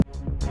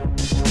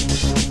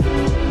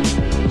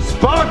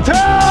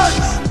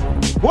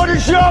What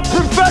is your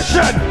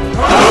profession?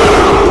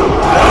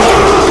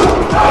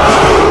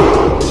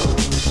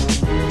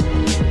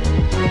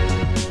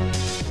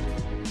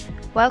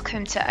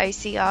 Welcome to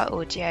OCR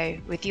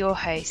Audio with your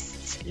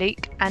hosts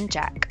Luke and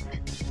Jack.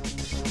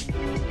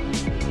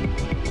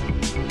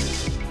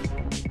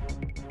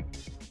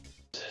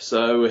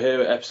 So we're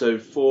here at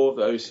episode 4 of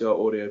the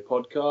OCR Audio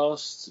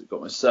podcast. We've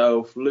got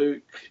myself,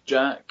 Luke,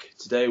 Jack.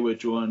 Today we're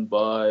joined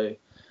by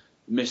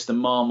Mr.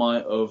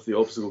 Marmite of the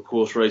obstacle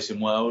course racing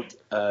world,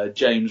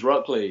 James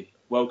Ruckley.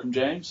 Welcome,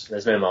 James.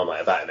 There's no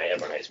Marmite about it, mate.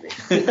 Everyone hates me.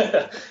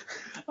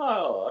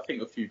 Oh, I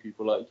think a few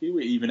people like you.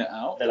 We even it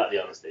out. They like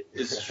the honesty.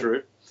 It's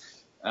true.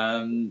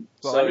 At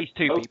least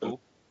two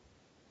people.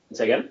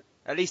 Say again?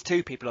 At least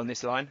two people on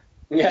this line.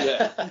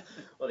 Yeah.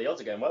 Well, the odds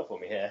are going well for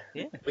me here.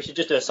 Yeah. We should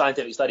just do a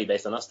scientific study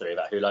based on us three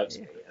about who likes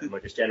me, and we'll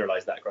just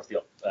generalise that across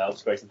the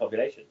obstacle racing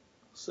population.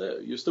 So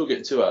you're still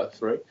getting 2 out of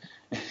 3.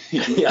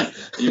 Yeah.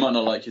 You might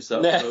not like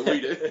yourself, No. but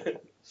we do.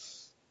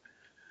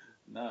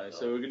 No,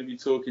 so we're going to be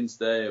talking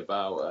today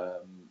about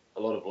a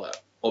lot of like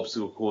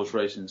obstacle course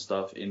racing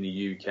stuff in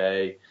the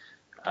UK,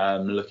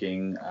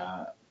 looking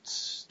at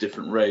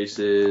different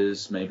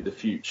races, maybe the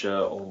future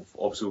of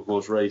obstacle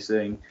course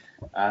racing,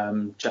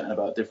 chatting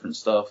about different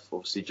stuff.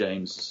 Obviously,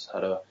 James has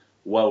had a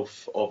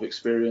wealth of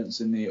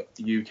experience in the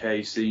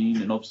UK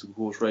scene in obstacle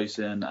course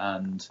racing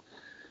and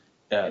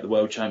the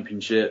World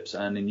Championships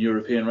and in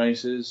European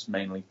races,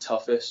 mainly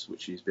Toughest,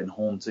 which he's been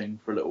haunting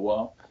for a little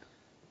while,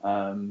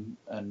 and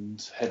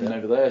heading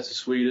over there to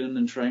Sweden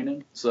and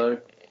training. So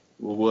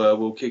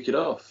we'll kick it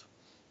off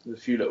with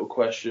a few little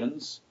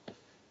questions.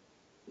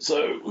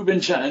 So we've been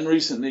chatting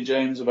recently,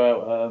 James,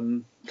 about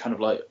kind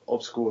of like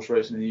obstacle course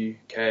racing in the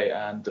UK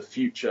and the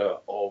future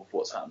of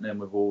what's happening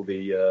with all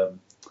the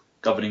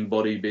governing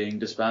body being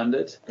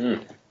disbanded.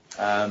 What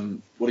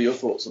are your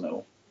thoughts on it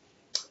all?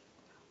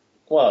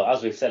 Well,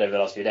 as we've said over the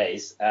last few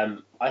days,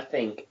 I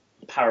think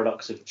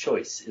paradox of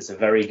choice is a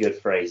very good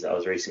phrase that I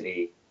was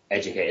recently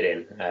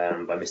educated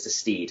in by Mr.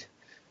 Steed.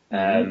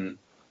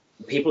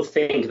 People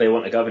think they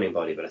want a governing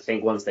body, but I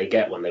think once they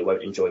get one, they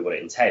won't enjoy what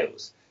it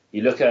entails.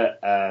 You look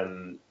at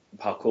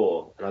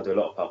parkour, and I do a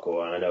lot of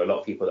parkour, and I know a lot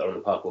of people that are on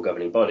the parkour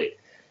governing body.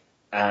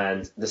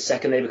 And the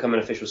second they become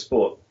an official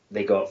sport,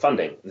 they got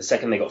funding. And the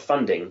second they got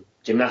funding,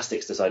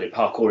 gymnastics decided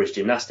parkour is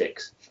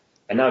gymnastics.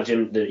 And now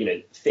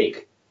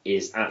FIG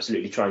is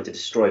absolutely trying to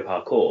destroy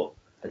parkour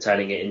and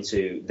turning it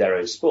into their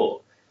own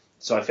sport.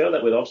 So I feel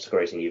that with obstacle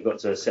racing, you've got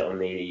to sit on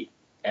the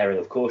airing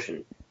of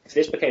caution. If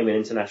this became an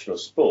international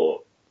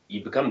sport,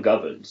 you become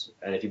governed,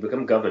 and if you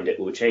become governed, it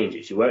will change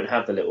it. You won't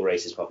have the little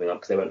races popping up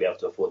because they won't be able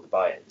to afford the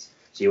buy-ins.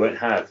 So you won't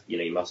have,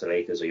 your Muscle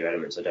Acres or your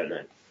Elements, I don't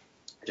know,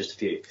 just a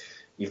few.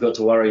 You've got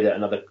to worry that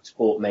another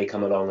sport may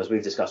come along, as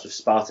we've discussed with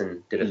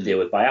Spartan, did a deal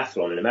with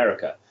biathlon in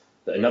America,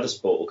 that another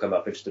sport will come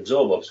up and just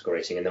absorb obstacle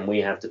racing, and then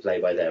we have to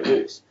play by their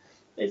rules.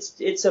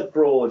 It's a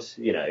broad,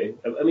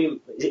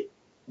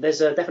 there's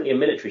definitely a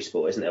military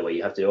sport, isn't there, where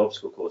you have to do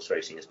obstacle course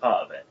racing as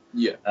part of it.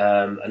 Yeah.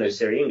 I know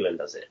Syria England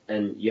does it,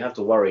 and you have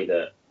to worry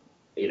that,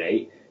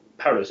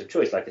 paradox of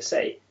choice, like I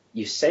say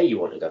you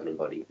want a governing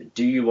body, but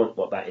do you want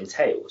what that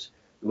entails?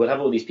 We'll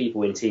have all these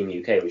people in Team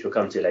UK, which we'll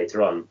come to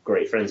later on,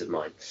 great friends of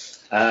mine,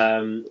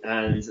 and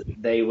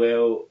they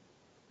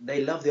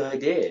love the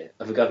idea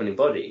of a governing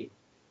body,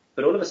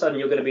 but all of a sudden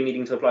you're going to be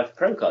needing to apply for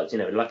pro cards,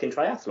 like in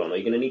triathlon, or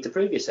you're going to need to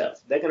prove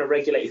yourself. They're going to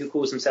regulate who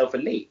calls himself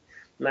elite.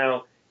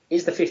 Now,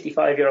 is the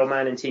 55-year-old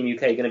man in Team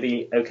UK going to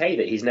be okay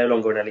that he's no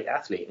longer an elite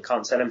athlete and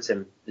can't sell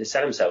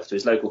himself to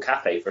his local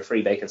cafe for a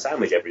free bacon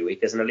sandwich every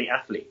week as an elite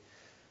athlete,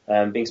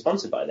 being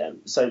sponsored by them?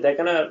 So they're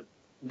gonna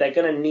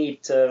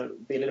need to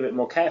be a little bit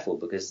more careful,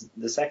 because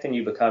the second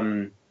you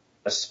become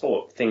a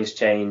sport, things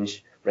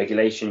change,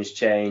 regulations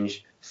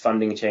change,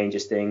 funding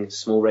changes things.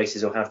 Small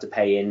races will have to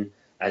pay in,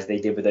 as they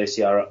did with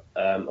OCR,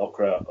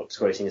 Opera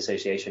Obstacle Racing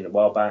Association a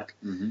while back.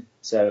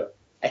 So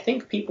I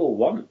think people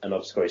want an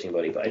obstacle racing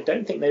body, but I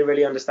don't think they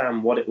really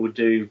understand what it will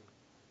do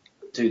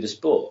to the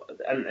sport.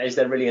 And is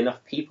there really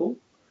enough people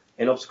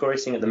in obstacle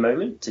racing at the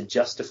moment to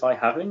justify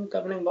having a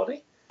governing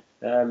body?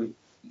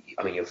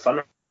 Your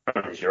fun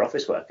runners, your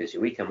office workers,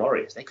 your weekend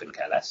warriors, they couldn't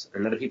care less.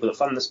 And they're the people that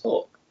fund the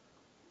sport.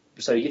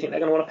 So you think they're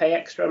going to want to pay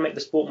extra and make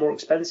the sport more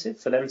expensive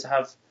for them to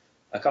have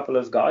a couple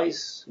of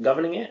guys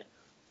governing it?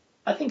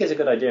 I think it's a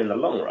good idea in the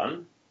long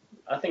run.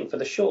 I think for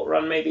the short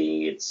run,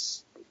 maybe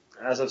it's,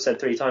 as I've said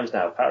 3 times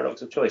now,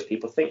 paradox of choice.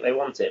 People think they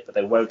want it, but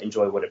they won't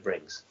enjoy what it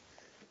brings.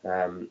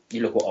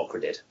 You look what Opera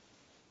did.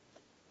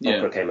 Yeah.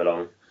 Opera came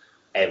along.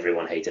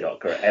 Everyone hated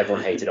Opera.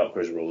 Everyone hated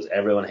Opera's rules.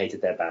 Everyone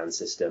hated their ban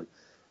system.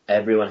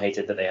 Everyone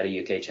hated that they had a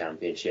UK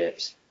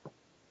Championships.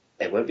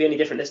 It won't be any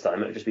different this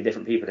time. It'll just be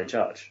different people in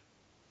charge.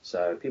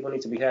 So people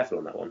need to be careful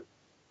on that one.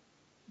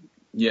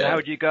 Yeah. So how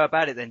would you go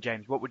about it then,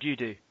 James? What would you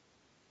do?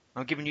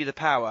 I'm giving you the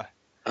power.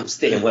 I'm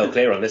steering well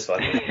clear on this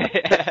one.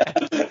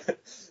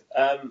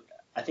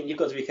 I think you've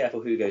got to be careful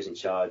who goes in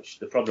charge.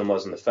 The problem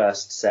was in the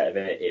first set of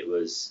it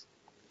was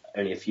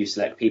only a few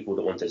select people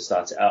that wanted to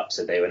start it up,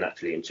 so they were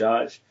naturally in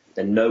charge.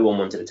 Then no one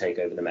wanted to take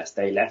over the mess.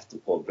 They left,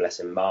 and poor bless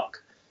him,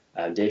 Mark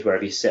did.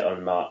 Wherever you sit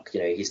on Mark,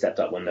 he stepped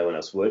up when no one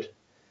else would.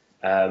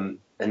 And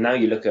now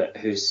you look at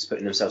who's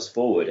putting themselves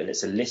forward, and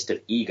it's a list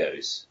of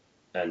egos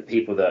and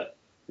people that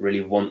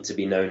really want to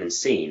be known and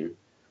seen.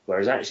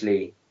 Whereas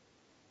actually,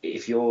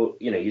 if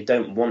you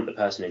don't want the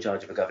person in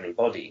charge of a governing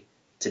body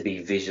to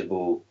be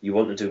visible. You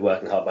want them to be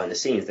working hard behind the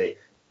scenes.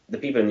 The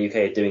people in the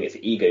UK are doing it for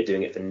ego,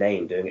 doing it for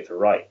name, doing it for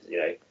right.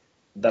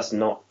 That's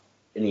not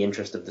in the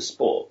interest of the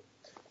sport.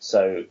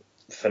 So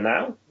for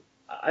now,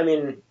 I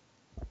mean,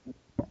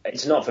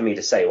 it's not for me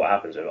to say what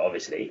happens with it,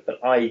 obviously,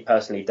 but I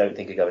personally don't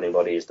think a governing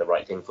body is the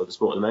right thing for the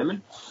sport at the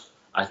moment.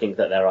 I think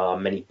that there are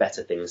many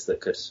better things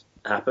that could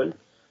happen.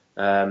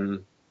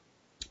 And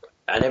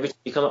every time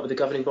you come up with a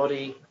governing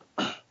body,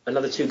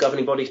 another 2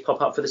 governing bodies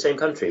pop up for the same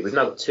country. We've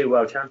now got 2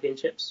 world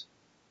championships.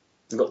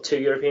 We've got 2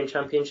 European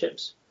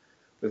championships.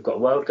 We've got a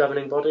world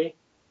governing body.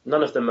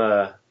 None of them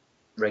are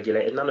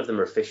regulated. None of them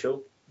are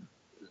official.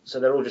 So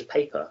they're all just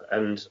paper.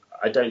 And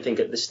I don't think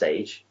at this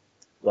stage,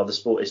 while the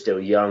sport is still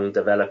young,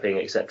 developing,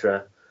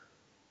 etc.,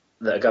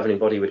 that a governing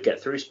body would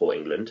get through Sport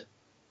England.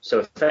 So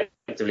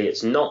effectively,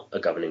 it's not a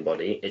governing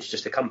body. It's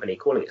just a company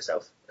calling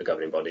itself a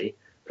governing body,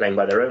 playing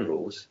by their own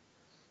rules.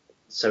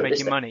 So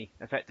making money,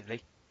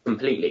 effectively.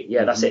 Completely.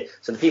 Yeah, that's it.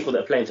 So the people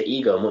that are playing for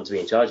ego and want to be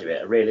in charge of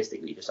it are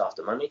realistically just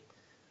after money.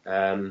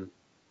 And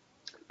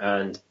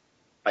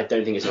I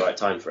don't think it's the right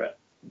time for it.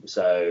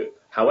 So,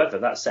 however,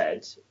 that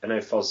said, I know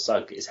Foz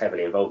Sugg is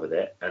heavily involved with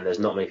it, and there's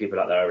not many people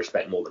out there I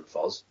respect more than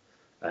Foz.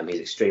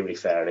 He's extremely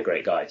fair and a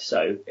great guy.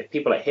 So if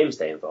people like him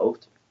stay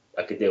involved,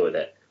 I could deal with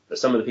it. But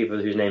some of the people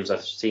whose names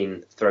I've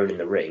seen thrown in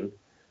the ring,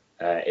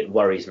 it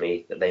worries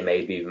me that they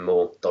may be even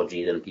more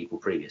dodgy than people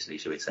previously,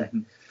 shall we say.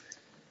 Mm-hmm.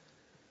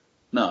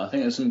 No, I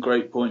think there's some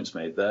great points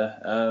made there.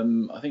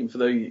 I think for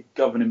the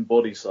governing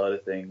body side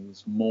of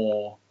things,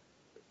 more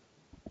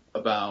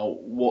about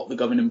what the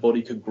governing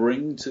body could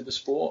bring to the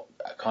sport,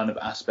 kind of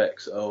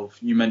aspects of,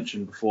 you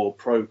mentioned before,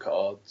 pro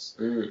cards,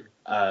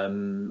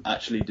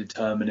 actually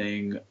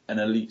determining an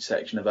elite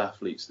section of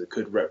athletes that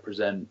could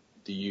represent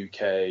the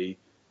UK,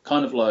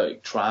 kind of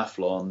like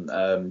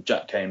triathlon.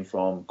 Jack came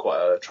from quite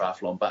a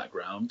triathlon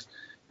background,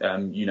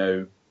 you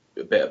know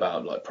a bit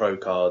about like pro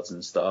cards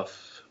and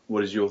stuff.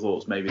 What is your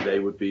thoughts? Maybe they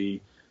would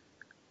be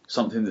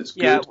something that's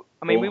good. Yeah,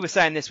 I mean, we were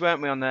saying this,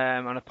 weren't we, on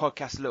a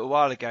podcast a little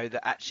while ago,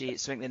 that actually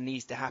it's something that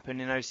needs to happen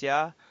in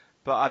OCR.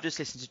 But I've just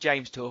listened to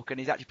James talk, and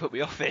he's actually put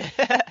me off it.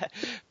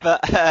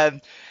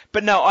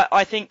 but no,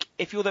 I think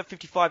if you're that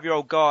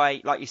 55-year-old guy,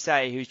 like you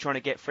say, who's trying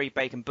to get free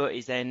bacon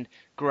butties, then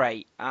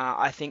great.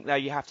 I think though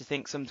you have to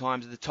think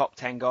sometimes of the top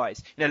 10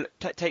 guys.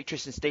 Take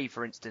Tristan Steve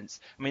for instance.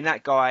 I mean,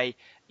 that guy,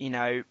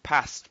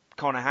 past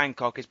Conor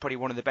Hancock, is probably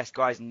one of the best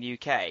guys in the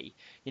UK.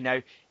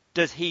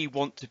 Does he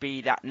want to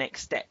be that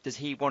next step? Does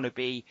he want to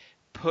be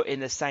put in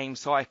the same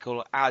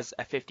cycle as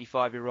a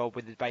 55-year-old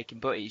with the bacon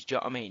butties? Do you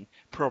know what I mean?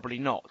 Probably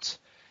not.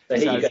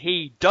 So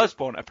he does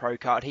want a pro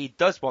card. He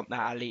does want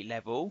that elite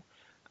level.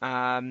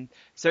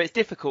 So it's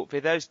difficult for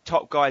those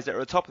top guys that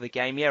are at the top of the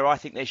game. Yeah, I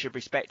think they should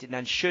respect it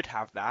and should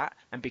have that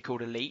and be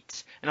called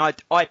elite. And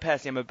I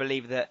personally am a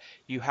believer that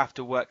you have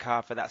to work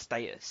hard for that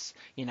status.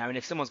 And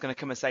if someone's going to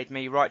come and say to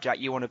me, right, Jack,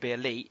 you want to be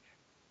elite,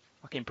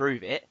 I can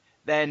prove it.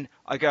 Then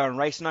I go and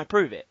race and I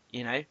prove it,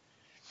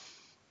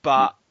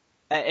 But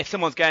if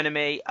someone's going to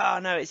me, oh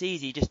no, it's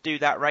easy, just do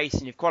that race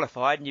and you've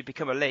qualified and you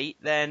become elite,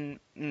 then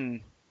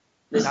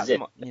this is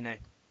it.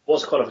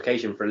 What's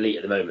qualification for elite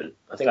at the moment?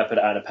 I think I put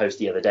it out in a post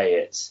the other day.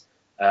 It's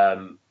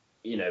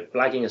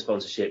blagging a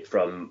sponsorship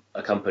from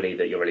a company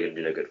that you're really going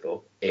to do no good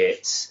for.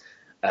 It's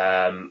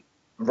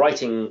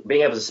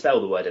being able to spell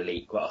the word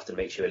elite quite often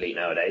makes you elite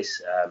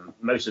nowadays.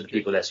 Most of the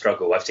people there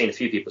struggle. I've seen a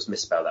few people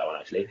misspell that one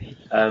actually.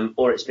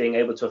 Or it's being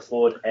able to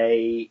afford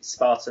a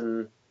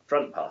Spartan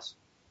front pass.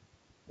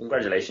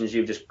 Congratulations,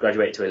 you've just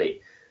graduated to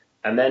elite.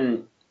 And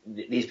then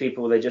these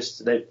people,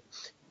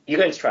 you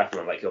go into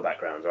triathlon like your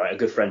background, right? A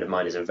good friend of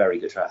mine is a very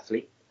good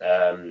triathlete.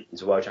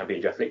 He's a world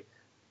champion triathlete.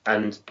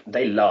 And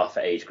they laugh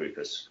at age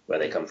groupers where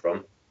they come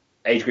from.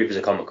 Age groupers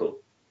are comical.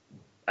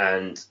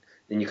 And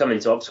then you come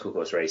into obstacle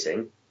course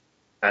racing,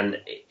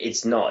 and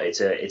it's not. It's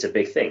a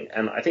big thing.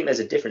 And I think there's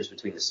a difference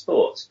between the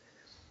sports.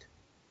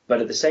 But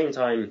at the same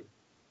time,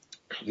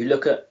 you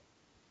look at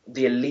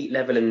the elite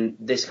level in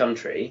this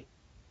country,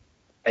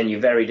 and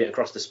you varied it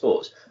across the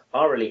sports.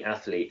 Our elite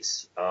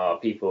athletes are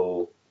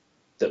people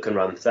that can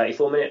run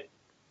 34-minute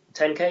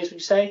 10Ks, would you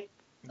say?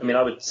 I mean,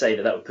 I would say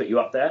that would put you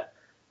up there.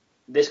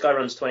 This guy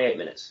runs 28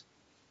 minutes,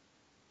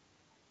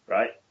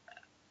 right?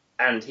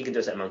 And he can do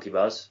a set of monkey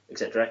bars,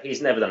 etc.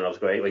 He's never done an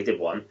obstacle race. Well, he did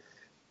one.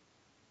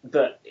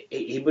 But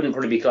he wouldn't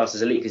probably be classed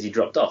as elite because he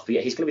dropped off. But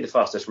yeah, he's going to be the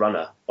fastest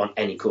runner on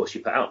any course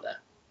you put out there.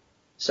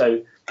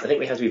 So I think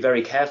we have to be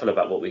very careful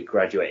about what we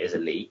graduate as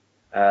elite.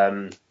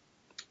 I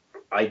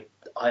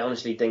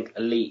honestly think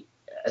elite,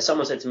 as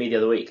someone said to me the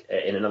other week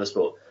in another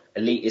sport,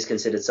 elite is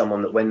considered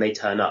someone that when they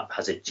turn up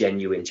has a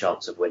genuine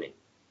chance of winning.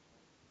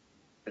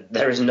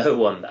 There is no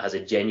one that has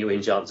a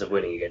genuine chance of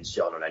winning against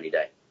John on any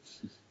day.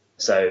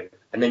 So,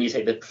 and then you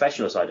take the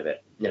professional side of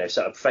it.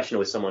 So a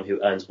professional is someone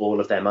who earns all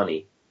of their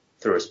money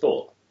through a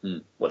sport.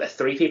 Well, there are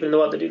 3 people in the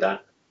world that do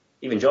that.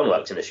 Even John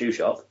works in a shoe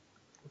shop.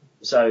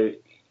 So,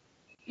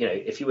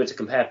 if you were to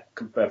compare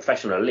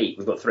professional and elite,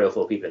 we've got 3 or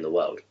 4 people in the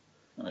world.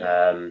 Oh,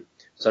 yeah.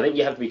 So I think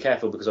you have to be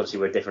careful because obviously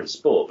we're a different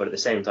sport, but at the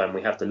same time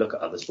we have to look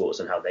at other sports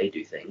and how they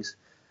do things.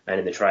 And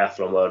in the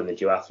triathlon world and the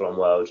duathlon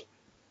world,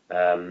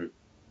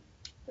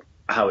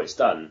 how it's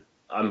done,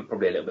 I'm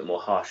probably a little bit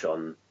more harsh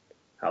on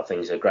how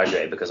things are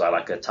graduated because I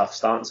like a tough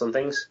stance on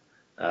things.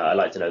 I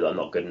like to know that I'm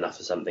not good enough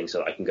for something so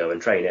that I can go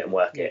and train it and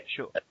work it.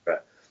 Sure.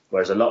 Etc.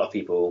 Whereas a lot of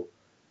people,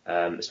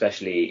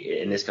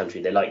 especially in this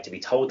country, they like to be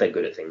told they're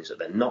good at things that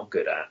they're not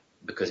good at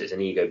because it's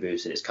an ego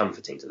boost and it's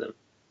comforting to them.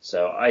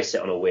 So I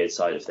sit on a weird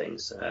side of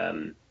things.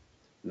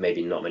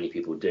 Maybe not many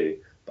people do,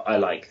 but I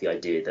like the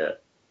idea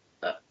that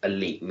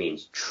elite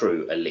means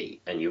true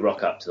elite, and you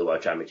rock up to the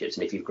World Championships,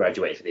 and if you've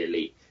graduated for the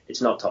elite,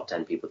 it's not top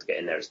 10 people to get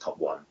in there, it's top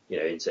 1,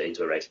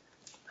 into a race.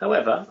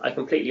 However, I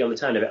completely, on the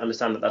turn of it,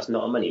 understand that that's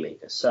not a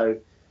moneymaker. So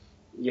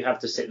you have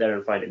to sit there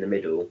and find it in the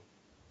middle.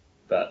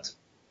 But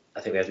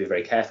I think we have to be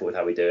very careful with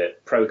how we do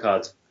it. Pro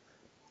cards,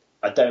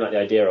 I don't like the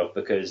idea of,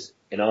 because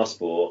in our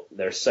sport,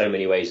 there are so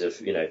many ways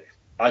of,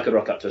 I could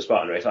rock up to a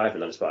Spartan race. I haven't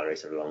done a Spartan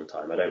race in a long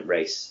time. I don't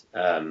race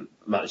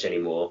much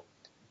anymore.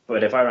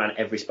 But if I ran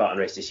every Spartan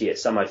race this year,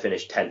 some I'd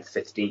finish 10th,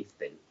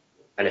 15th in.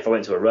 And if I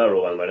went to a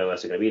rural one where no one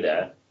else is going to be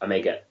there, I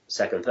may get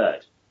 2nd,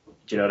 3rd.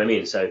 Do you know what I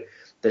mean? So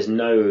there's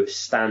no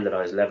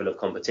standardized level of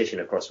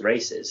competition across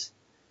races.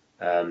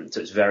 So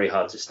it's very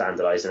hard to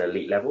standardize an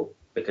elite level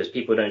because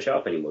people don't show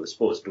up anymore. The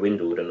sport's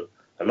dwindled and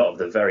a lot of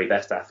the very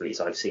best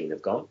athletes I've seen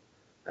have gone.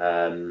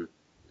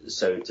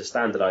 So to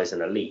standardize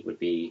an elite would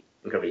be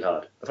incredibly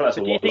hard. I feel that's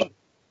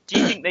Do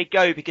you think they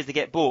go because they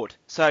get bored?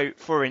 So,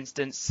 for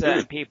instance,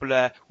 certain people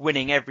are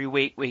winning every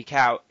week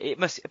out. It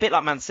must, a bit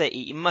like Man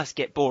City, it must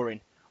get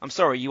boring. I'm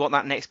sorry, you want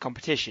that next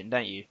competition,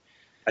 don't you?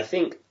 I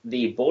think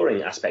the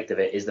boring aspect of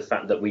it is the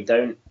fact that we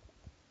don't...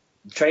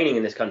 Training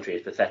in this country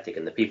is pathetic,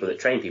 and the people that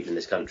train people in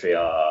this country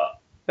are...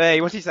 Hey,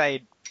 what's he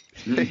saying?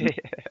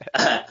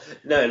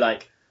 No,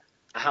 like,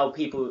 how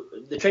people...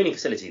 The training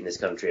facilities in this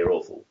country are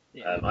awful.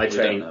 Yeah. I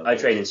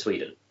train in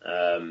Sweden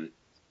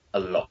a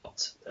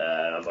lot.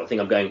 I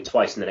think I'm going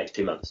twice in the next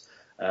 2 months.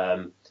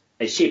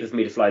 It's cheaper for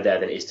me to fly there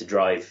than it is to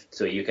drive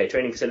to a UK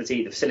training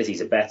facility. The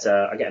facilities are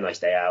better. I get a nice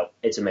day out.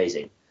 It's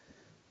amazing.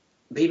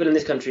 People in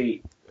this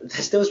country, they're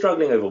still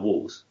struggling over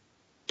walls,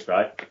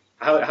 right?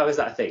 How is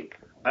that a thing?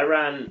 I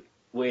ran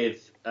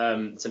with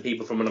some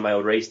people from one of my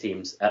old race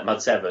teams at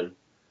Mud 7,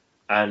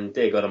 and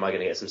dear God, am I going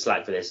to get some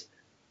slack for this?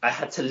 I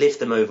had to lift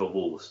them over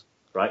walls,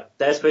 right?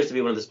 They're supposed to be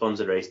one of the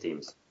sponsored race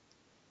teams,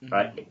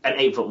 right? An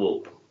 8-foot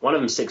wall. One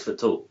of them's 6 foot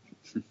tall.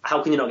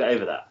 How can you not get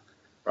over that,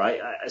 right?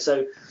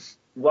 So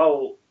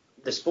while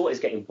the sport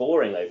is getting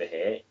boring over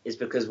here, is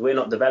because we're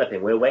not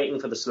developing. We're waiting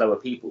for the slower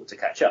people to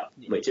catch up,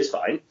 which is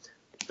fine.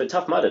 But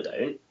Tough Mudder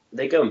don't.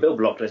 They go and build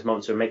Blockless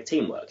Monster and make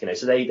teamwork,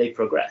 so they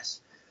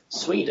progress.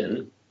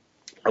 Sweden,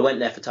 I went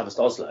there for Toughest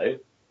Oslo,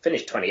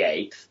 finished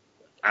 28th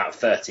out of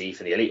 30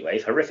 for the elite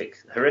wave. Horrific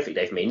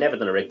day for me. Never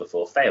done a rig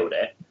before, failed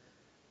it.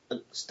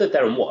 And stood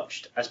there and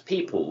watched as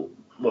people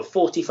were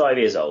 45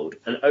 years old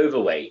and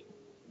overweight,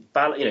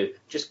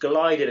 just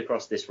glided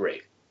across this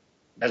rig.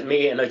 As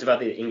me and loads of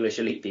other English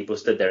elite people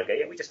stood there and go,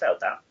 yeah, we just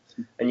failed that.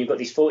 And you've got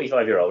these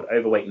 45-year-old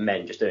overweight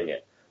men just doing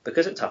it.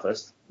 Because at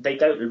Toughest, they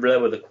don't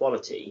lower the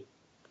quality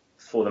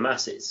for the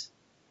masses.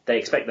 They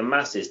expect the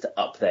masses to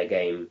up their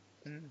game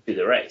through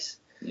the race.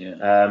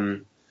 Yeah.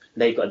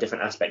 They've got a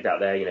different aspect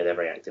out there. They're a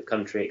very active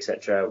country,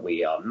 etc.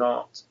 We are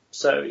not.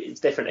 So it's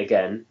different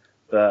again.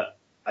 But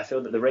I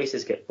feel that the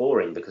races get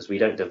boring because we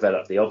don't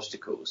develop the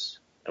obstacles.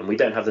 And we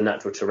don't have the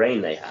natural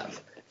terrain they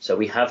have. So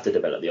we have to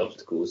develop the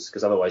obstacles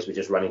because otherwise we're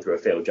just running through a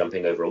field,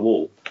 jumping over a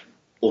wall,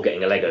 or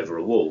getting a leg over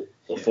a wall,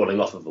 or falling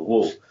off of a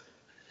wall.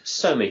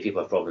 So many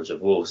people have problems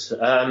with walls.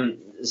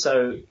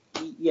 So,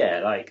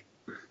 yeah,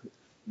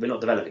 we're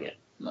not developing it.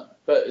 No,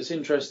 but it's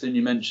interesting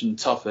you mentioned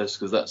Toughest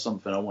because that's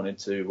something I wanted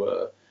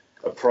to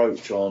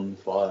approach on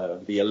via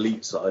the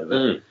elite side of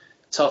it.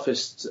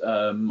 Toughest,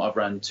 I've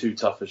ran 2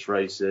 Toughest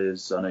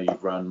races. I know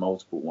you've run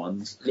multiple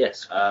ones.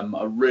 Yes.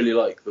 I really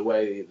like the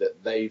way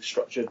that they've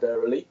structured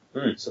their elite.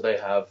 So they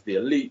have the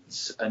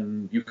elites,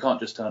 and you can't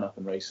just turn up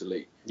and race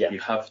elite. Yeah. You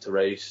have to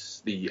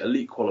race the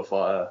elite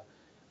qualifier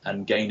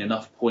and gain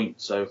enough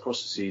points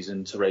across the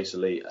season to race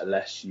elite,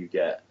 unless you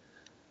get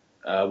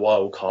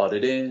wild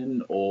carded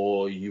in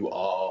or you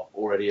are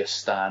already a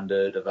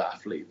standard of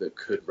athlete that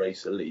could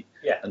race elite.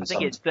 Yeah, I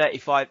think it's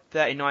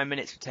 39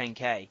 minutes for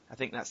 10k. I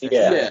think that's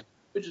yeah.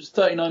 Which is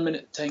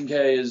 39-minute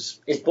 10k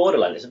is... It's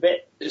borderline.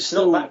 It's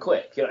not that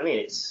quick. You know what I mean?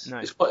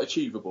 It's quite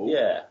achievable.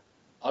 Yeah.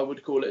 I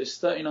would call it. It's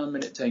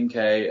 39-minute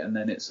 10k, and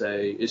then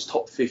it's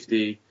top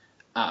 50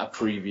 at a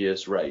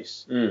previous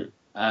race.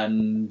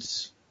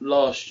 And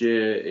last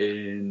year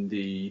in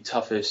the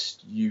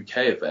Toughest UK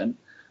event,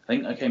 I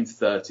think I came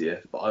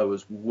 30th, but I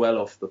was well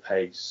off the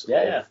pace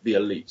of the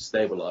elites.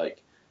 They were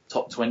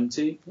top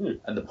 20,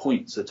 and the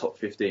points are top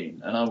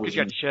 15. And I was. Because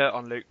you had a shirt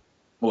on, Luke.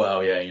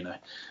 Well, yeah, no,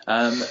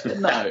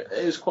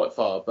 it was quite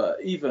far, but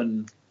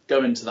even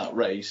going to that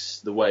race,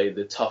 the way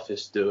the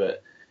Toughest do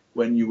it,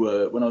 when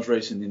I was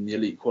racing in the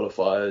elite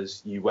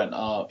qualifiers, you went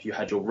up, you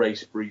had your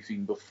race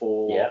briefing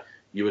before,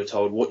 You were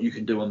told what you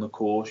can do on the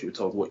course. You were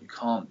told what you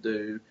can't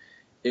do.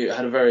 It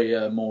had a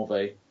very more of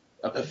a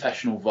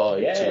professional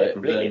vibe to it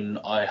completely. than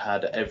I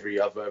had at every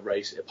other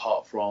race,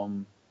 apart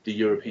from the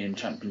European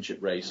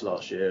Championship race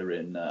last year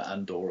in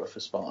Andorra for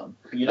Spartan.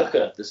 You look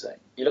at the same.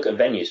 You look at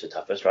venues for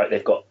toughest, right?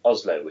 They've got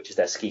Oslo, which is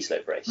their ski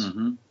slope race,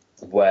 Mm-hmm.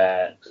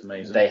 where It's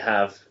amazing. they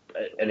have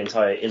an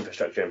entire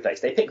infrastructure in place.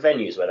 They pick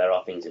venues where there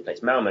are things in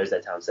place. Malmo's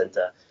their town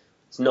centre.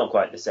 It's not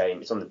quite the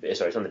same. It's on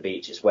the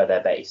beach. It's where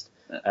they're based.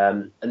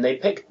 And they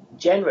pick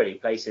generally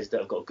places that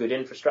have got good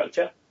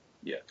infrastructure.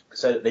 Yeah.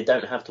 So that they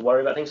don't have to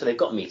worry about things. So they've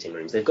got meeting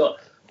rooms. They've got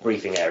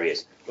briefing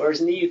areas. Whereas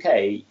in the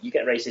UK, you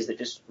get races that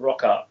just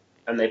rock up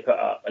and they put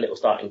up a little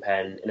starting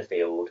pen in a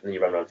field and then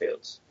you run around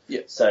fields.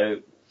 Yeah.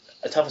 So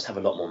the toughest have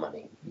a lot more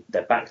money.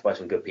 They're backed by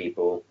some good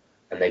people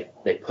and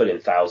they pull in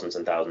thousands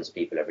and thousands of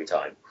people every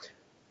time.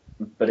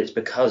 But it's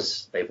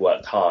because they've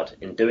worked hard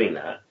in doing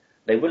that.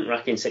 They wouldn't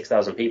rack in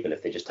 6,000 people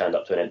if they just turned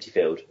up to an empty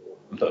field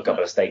and put a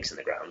couple of stakes in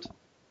the ground.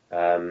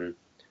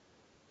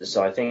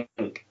 So I think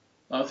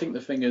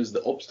the thing is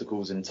the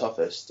obstacles in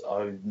toughest,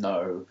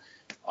 the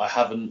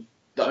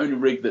only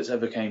rig that's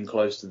ever came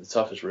close to the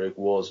toughest rig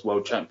was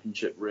World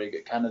Championship rig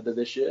at Canada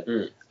this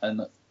year.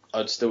 And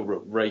I'd still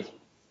rate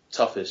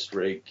toughest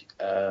rig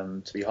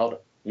to be harder.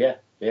 Yeah.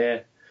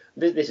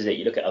 This is it.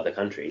 You look at other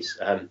countries.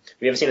 Have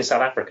you ever seen a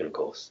South African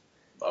course?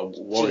 A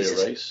warrior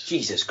race.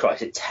 Jesus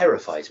Christ, it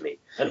terrifies me.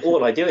 And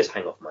all I do is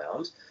hang off my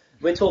arms.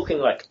 We're talking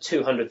like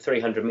 200,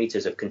 300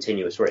 metres of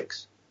continuous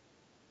rigs.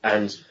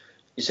 And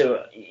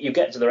so you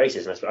get to the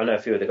races, and I know a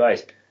few of the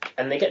guys,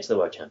 and they get to the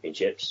World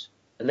Championships,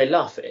 and they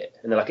laugh at it.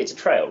 And they're like, it's a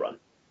trail run.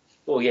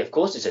 Well, yeah, of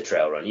course it's a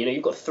trail run. You know,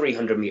 you've got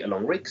 300-metre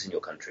long rigs in your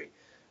country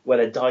where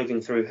they're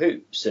diving through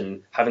hoops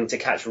and having to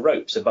catch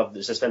ropes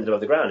suspended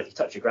above the ground. If you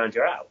touch the ground,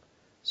 you're out.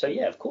 So,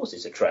 yeah, of course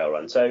it's a trail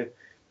run. So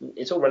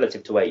it's all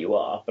relative to where you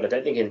are, but I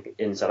don't think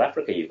in South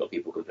Africa you've got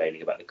people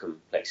complaining about the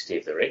complexity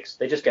of the rigs.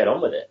 They just get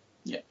on with it.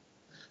 Yeah.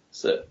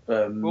 So,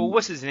 We're all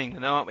wusses in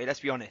England, aren't we? Let's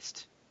be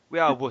honest. We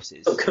are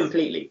wusses. Oh,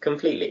 completely.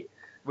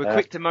 We're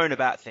quick to moan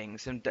about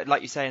things, and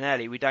like you're saying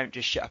earlier, we don't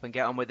just shut up and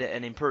get on with it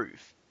and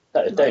improve.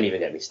 Don't even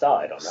get me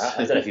started on that.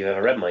 I don't know if you've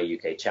ever read my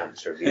UK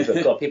Champs review,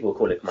 but God, people were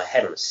calling my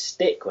head on a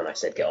stick when I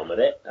said get on with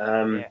it.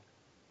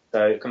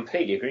 So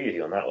completely agree with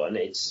you on that one.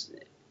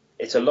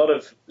 It's a lot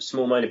of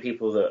small-minded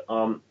people that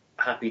aren't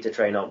happy to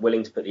train, aren't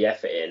willing to put the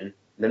effort in, and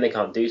then they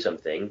can't do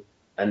something,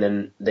 and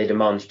then they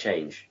demand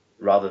change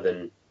rather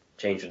than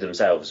change with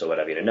themselves or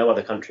whatever. You know, no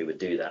other country would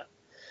do that.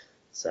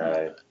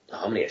 So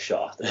I'm gonna get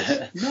shot after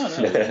this. No,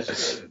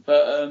 it's good.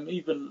 But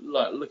even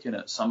like looking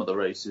at some of the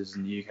races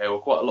in the UK,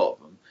 or quite a lot of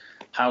them,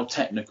 how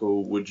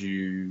technical would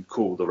you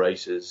call the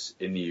races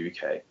in the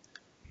UK?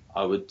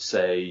 I would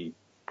say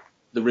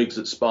the rigs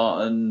at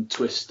Spartan,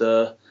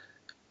 Twister,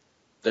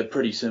 they're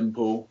pretty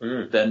simple.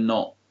 They're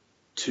not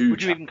too.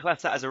 Would you even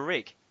class that as a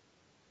rig?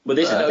 Well,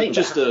 this is the thing.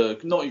 Just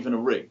not even a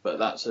rig, but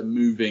that's a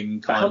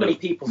moving kind of. How many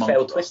people monkey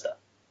failed bar. Twister?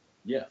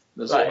 Yeah,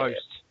 that's Right. it.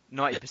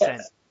 Most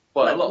 90%.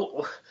 Quite a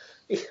lot.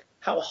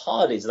 How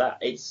hard is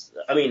that?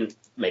 I mean,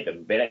 maybe I'm a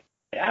bit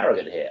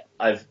arrogant here.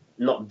 I've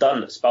not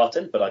done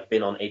Spartan, but I've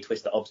been on a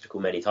Twister obstacle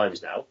many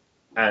times now,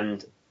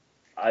 and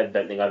I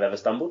don't think I've ever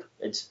stumbled.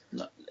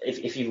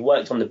 If you've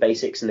worked on the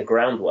basics and the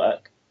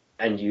groundwork,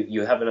 and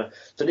you have enough.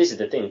 So this is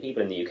the thing: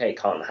 people in the UK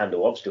can't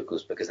handle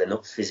obstacles because they're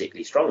not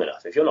physically strong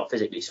enough. If you're not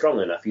physically strong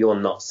enough, you're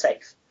not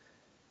safe.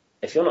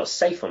 If you're not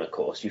safe on a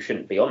course, you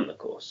shouldn't be on the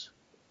course.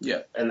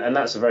 Yeah, and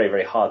that's a very,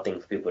 very hard thing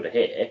for people to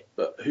hear.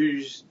 But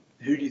who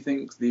do you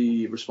think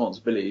the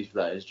responsibility for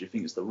that is? Do you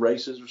think it's the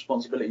racer's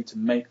responsibility to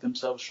make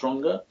themselves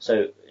stronger?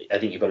 So I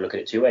think you've got to look at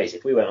it two ways.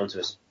 If we went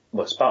onto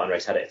Spartan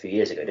race had it a few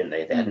years ago, didn't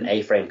they? They had an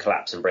A-frame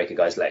collapse and break a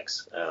guy's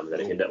legs. I don't know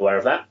if you're aware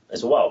of that.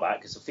 It's a while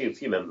back. It's a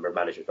few member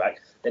managers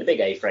back. They had a big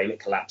A-frame. It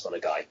collapsed on a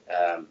guy.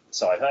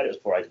 So I've heard it was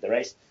before I did the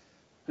race.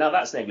 Now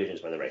that's negligence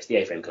by the race. The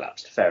A-frame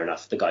collapsed. Fair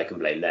enough. The guy can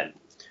blame them.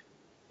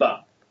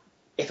 But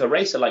if a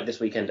racer like this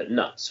weekend at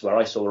Nuts, where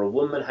I saw a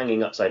woman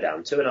hanging upside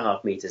down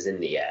 2.5 meters in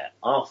the air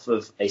off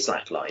of a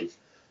slack line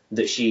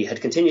that she had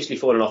continuously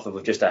fallen off of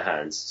with just her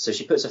hands, so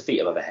she puts her feet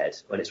above her head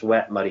when it's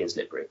wet, muddy and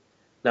slippery.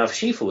 Now if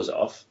she falls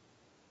off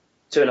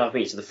 2.5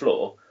 meters to the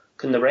floor,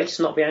 can the race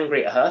not be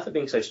angry at her for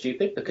being so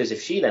stupid? Because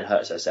if she then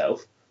hurts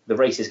herself, the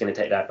race is going to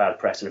take that bad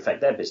press and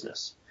affect their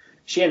business.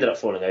 She ended up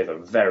falling over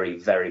very,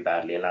 very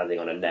badly and landing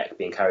on her neck,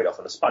 being carried off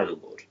on a spinal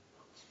board.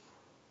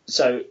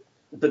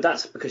 But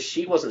that's because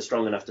she wasn't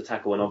strong enough to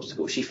tackle an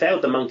obstacle. She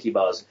failed the monkey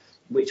bars,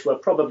 which were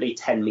probably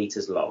 10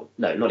 meters long.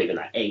 No, not even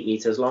that, 8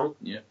 meters long.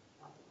 Yeah.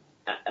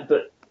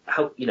 But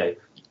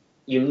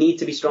you need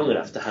to be strong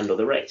enough to handle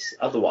the race.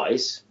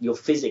 Otherwise, you're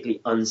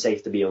physically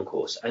unsafe to be on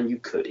course and you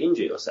could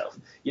injure yourself.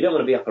 You don't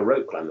want to be up a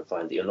rope climb and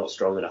find that you're not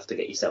strong enough to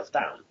get yourself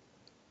down.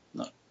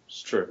 No,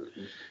 it's true.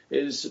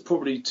 It's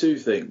probably two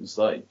things.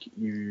 Like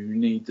you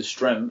need the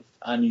strength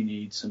and you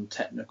need some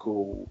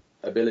technical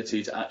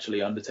ability to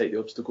actually undertake the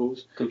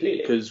obstacles.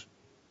 Completely. Because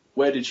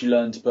where did she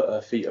learn to put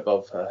her feet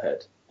above her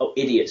head? Oh,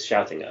 idiots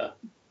shouting at her.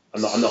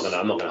 I'm not going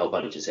to hold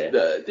punches here.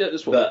 Yeah,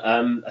 that's what. But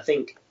I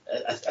think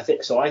I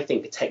think so. I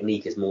think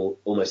technique is more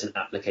almost an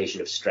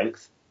application of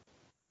strength.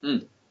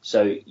 Mm.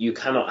 So you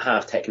cannot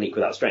have technique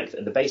without strength.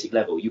 At the basic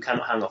level, you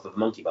cannot hang off of a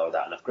monkey bar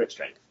without enough grip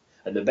strength.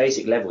 At the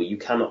basic level, you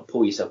cannot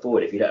pull yourself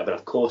forward if you don't have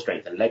enough core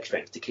strength and leg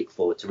strength to kick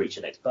forward to reach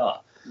the next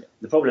bar. Yeah.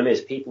 The problem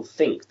is people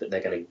think that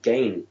they're going to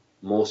gain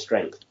more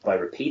strength by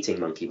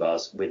repeating monkey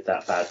bars with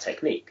that bad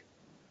technique,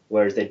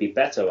 whereas they'd be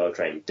better well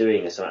trained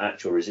doing some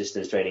actual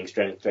resistance training,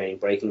 strength training,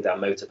 breaking down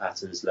motor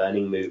patterns,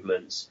 learning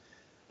movements,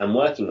 and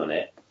working on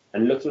it,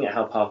 and looking at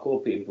how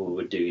parkour people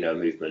would do,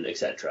 movement,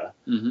 etc.,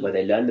 where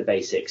they learn the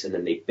basics and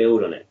then they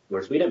build on it.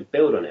 Whereas we don't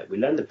build on it. We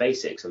learn the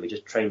basics and we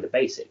just train the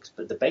basics.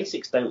 But the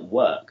basics don't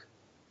work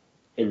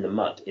in the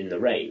mud, in the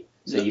rain.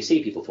 So you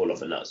see people fall off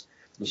the nuts.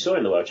 You saw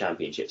in the World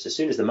Championships, as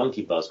soon as the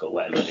monkey bars got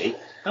wet and muddy,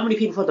 how many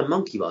people had the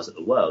monkey bars at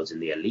the Worlds in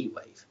the elite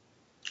wave?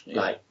 Yeah.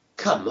 Like,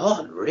 come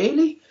on,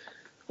 really?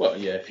 Well,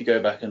 yeah, if you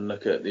go back and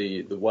look at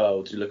the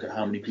Worlds, you look at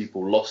how many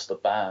people lost a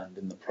band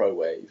in the Pro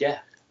Wave. Yeah.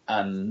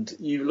 And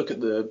you look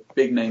at the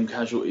big name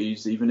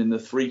casualties, even in the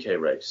 3K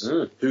race,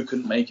 who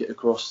couldn't make it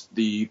across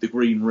the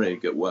green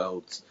rig at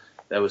Worlds.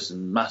 There were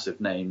some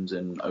massive names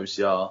in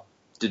OCR,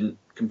 didn't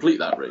complete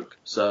that rig.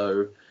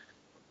 So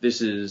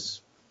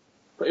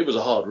it was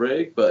a hard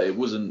rig, but it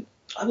wasn't.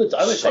 I would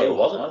say it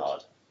wasn't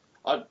hard.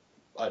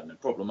 I had no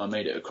problem. I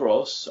made it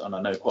across, and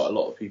I know quite a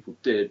lot of people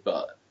did,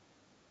 but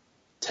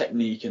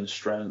technique and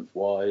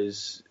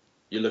strength-wise,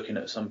 you're looking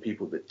at some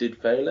people that did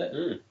fail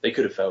it. They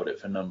could have failed it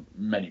for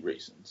many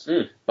reasons,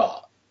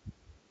 but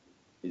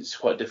it's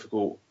quite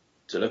difficult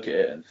to look at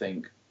it and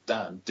think,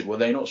 damn, were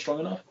they not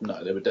strong enough?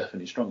 No, they were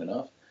definitely strong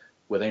enough.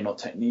 Were they not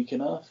technique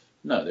enough?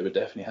 No, they were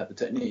definitely had the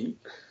technique.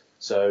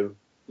 So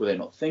were they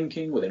not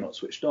thinking? Were they not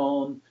switched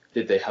on?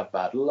 Did they have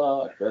bad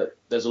luck? But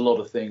there's a lot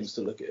of things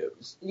to look at.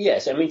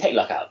 Yes, I mean, take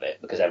luck out of it,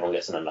 because everyone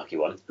gets an unlucky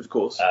one. Of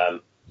course.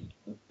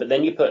 But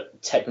then you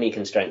put technique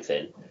and strength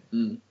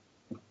in.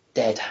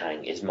 Dead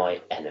hang is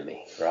my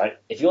enemy, right?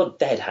 If you're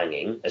dead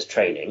hanging as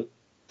training,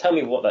 tell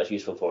me what that's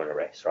useful for in a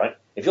race, right?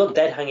 If you're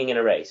dead hanging in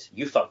a race,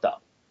 you fucked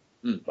up,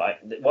 right?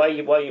 Why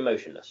are you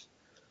motionless?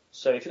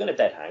 So if you're going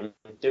to dead hang,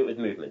 do it with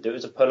movement. Do it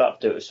as a pull-up,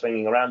 do it as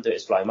swinging around, do it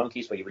as flying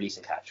monkeys where you release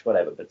and catch,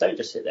 whatever. But don't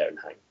just sit there and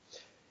hang.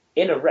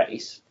 In a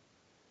race,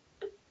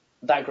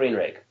 that green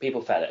rig,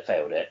 people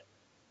failed it.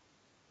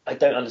 I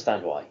don't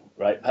understand why,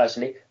 right,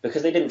 personally,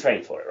 because they didn't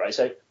train for it, right?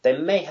 So they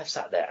may have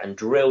sat there and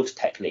drilled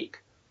technique,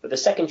 but the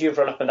second you've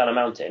run up and down a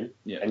mountain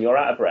and you're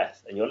out of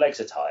breath and your legs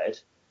are tired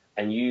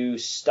and you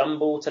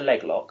stumble to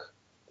leg lock,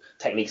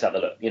 technique's out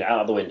of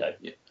the window.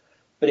 Yeah.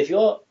 But if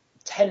you're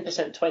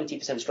 10%,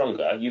 20%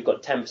 stronger, you've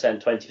got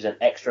 10%, 20%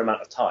 extra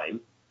amount of time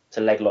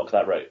to leg lock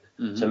that rope,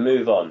 to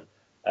move on.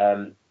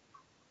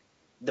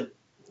 The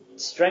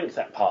strength,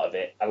 that part of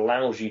it,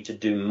 allows you to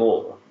do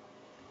more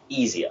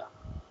easier.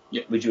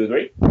 Yeah. Would you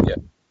agree? Yeah.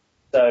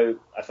 So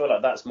I feel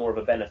like that's more of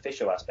a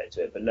beneficial aspect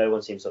to it, but no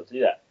one seems to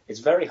do that. It's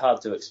very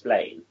hard to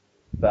explain,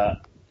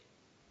 but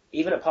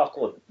even at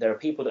parkour, there are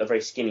people that are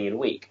very skinny and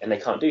weak and they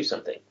can't do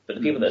something, but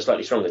the people that are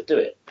slightly stronger do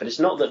it. But it's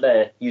not that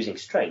they're using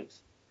strength,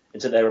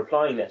 it's that they're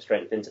applying their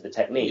strength into the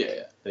technique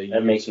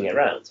and making it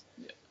round.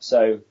 Yeah.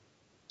 So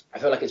I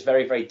feel like it's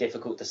very, very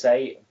difficult to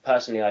say.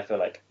 Personally, I feel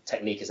like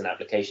technique is an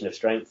application of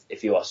strength.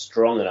 If you are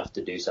strong enough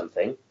to do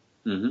something,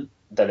 then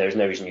there is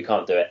no reason you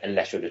can't do it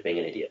unless you're just being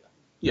an idiot.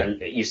 Yeah.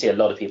 And you see a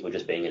lot of people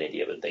just being an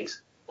idiot with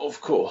things.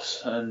 Of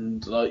course,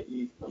 and like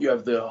you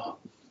have the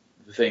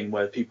thing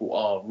where people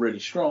are really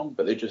strong,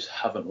 but they just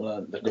haven't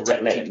learned the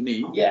correct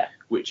technique,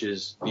 which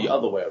is the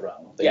other way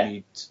around. They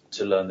need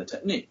to learn the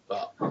technique,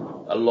 but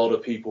a lot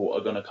of people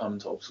are going to come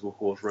to obstacle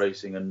course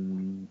racing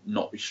and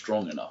not be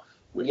strong enough,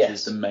 which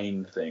is the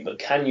main thing. But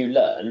can you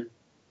learn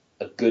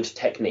a good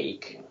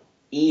technique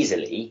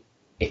easily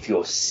if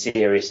you're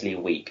seriously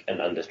weak and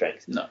under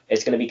strength? No.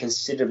 It's going to be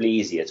considerably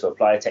easier to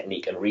apply a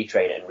technique and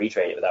retrain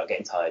it without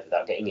getting tired,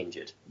 without getting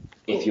injured,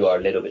 if you are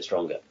a little bit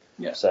stronger.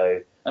 Yeah.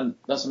 So, and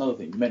that's another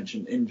thing. You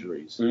mentioned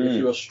injuries. If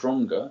you are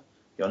stronger,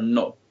 you're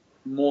not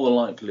more than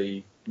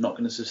likely not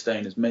going to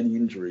sustain as many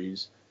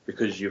injuries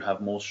because you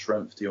have more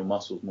strength to your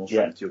muscles, more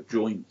strength to your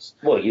joints.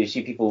 Well, you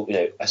see people,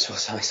 I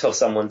saw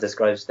someone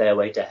describe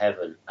Stairway to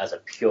Heaven as a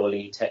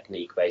purely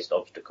technique-based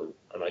obstacle,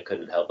 and I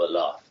couldn't help but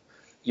laugh.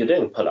 You're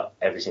doing a pull-up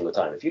every single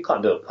time. If you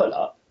can't do a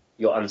pull-up,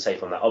 you're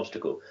unsafe on that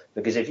obstacle.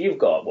 Because if you've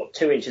got,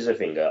 2 inches of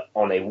finger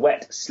on a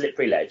wet,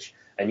 slippery ledge,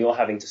 and you're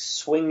having to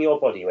swing your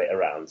body weight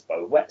around by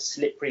a wet,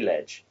 slippery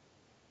ledge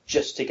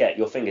just to get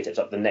your fingertips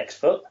up the next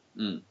foot,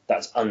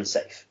 that's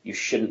unsafe. You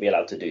shouldn't be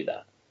allowed to do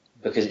that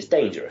because it's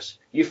dangerous.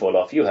 You fall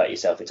off, you hurt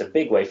yourself. It's a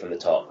big wave from the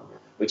top,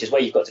 which is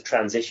where you've got to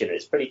transition, and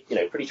it's pretty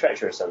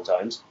treacherous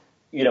sometimes.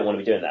 You don't want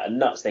to be doing that. And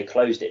Nuts, they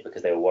closed it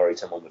because they were worried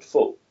someone would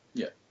fall.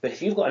 Yeah. But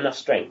if you've got enough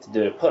strength to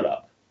do a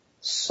pull-up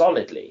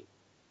solidly,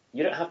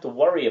 you don't have to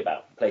worry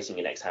about placing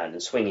your next hand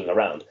and swinging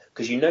around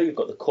because you've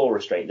got the core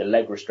restraint, the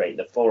leg restraint,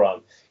 the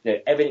forearm.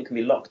 Everything can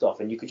be locked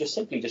off, and you could just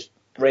simply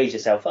raise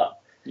yourself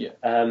up. Yeah.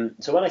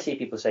 So when I see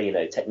people say,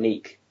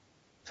 technique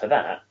for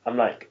that, I'm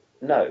like,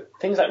 no.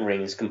 Things like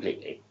rings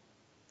completely.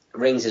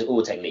 Rings is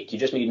all technique. You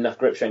just need enough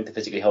grip strength to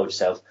physically hold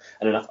yourself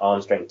and enough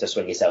arm strength to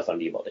swing yourself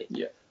under your body.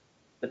 Yeah.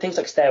 But things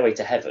like Stairway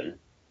to Heaven,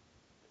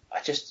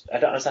 I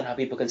don't understand how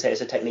people can say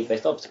it's a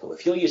technique-based obstacle.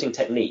 If you're using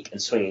technique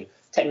and swinging,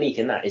 technique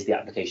in that is the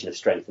application of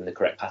strength and the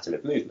correct pattern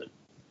of movement.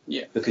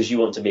 Yeah. Because you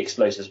want to be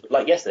explosive.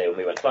 Like yesterday when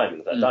we went climbing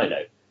with that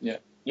dyno. Yeah.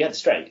 You had the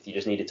strength, you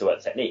just needed to work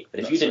the technique. But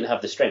if you didn't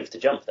have the strength to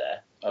jump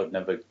there, I would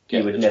never you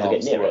get would the never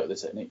chance get near to work it. the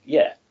technique.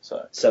 Yeah.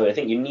 So I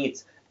think you need,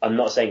 I'm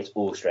not saying it's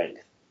all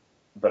strength,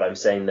 but I'm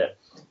saying that,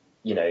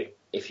 you know,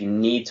 if you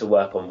need to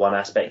work on one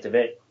aspect of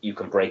it, you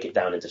can break it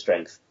down into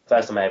strength.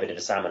 First time I ever did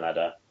a salmon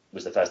ladder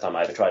was the first time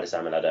I ever tried a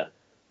salmon ladder,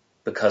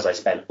 because I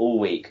spent all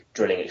week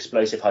drilling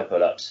explosive high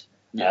pull-ups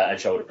and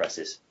shoulder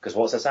presses. Because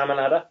what's a salmon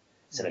ladder?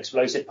 It's an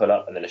explosive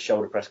pull-up and then a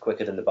shoulder press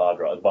quicker than the bar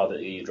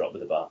that you drop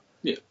with the bar.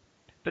 Yeah.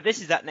 But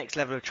this is that next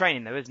level of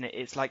training, though, isn't it?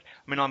 It's like,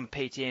 I mean, I'm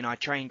a PT and I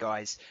train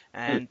guys,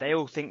 and they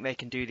all think they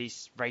can do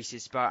these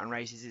races, Spartan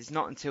races. It's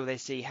not until they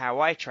see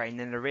how I train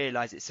then they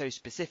realise it's so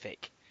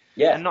specific.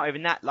 Yeah. And not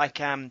even that, like,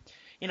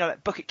 you know,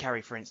 like bucket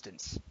carry, for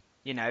instance.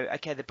 You know,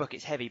 okay, the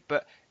bucket's heavy,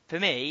 but for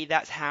me,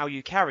 that's how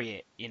you carry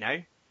it, you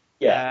know?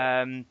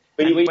 Yeah. When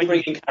you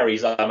bring in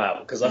carries, I'm out,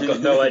 because I've got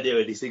no idea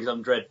with these things.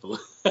 I'm dreadful.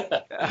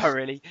 Oh,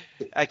 really?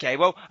 Okay,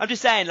 well, I'm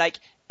just saying, like,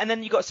 and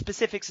then you've got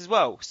specifics as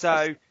well.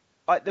 So,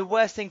 like, the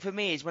worst thing for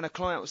me is when a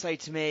client will say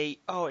to me,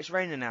 oh, it's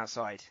raining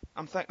outside.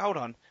 I'm thinking, hold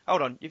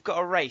on, you've got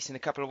a race in a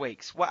couple of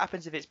weeks. What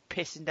happens if it's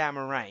pissing down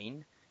with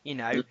rain? You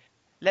know,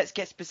 let's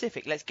get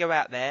specific. Let's go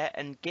out there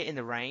and get in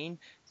the rain.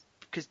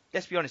 Because,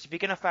 let's be honest, if you're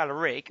going to foul a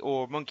rig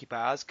or monkey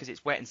bars because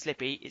it's wet and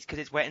slippy, it's because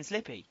it's wet and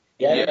slippy.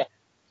 Yeah.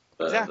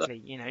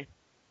 Exactly, you know.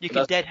 You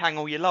can dead hang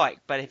all you like,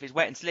 but if it's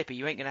wet and slippy,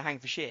 you ain't going to hang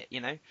for shit,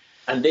 you know.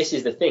 And this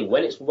is the thing.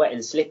 When it's wet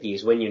and slippy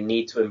is when you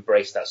need to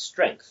embrace that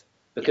strength.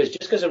 Because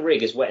just because a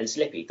rig is wet and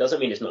slippy doesn't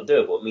mean it's not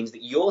doable. It means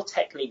that your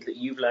technique that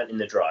you've learned in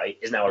the dry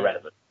is now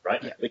irrelevant,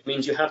 right? Yeah. Which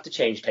means you have to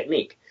change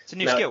technique. It's a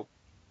new skill.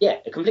 Yeah,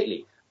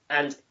 completely.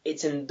 And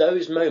it's in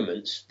those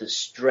moments that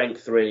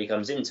strength really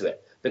comes into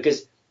it.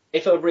 Because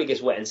if a rig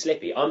is wet and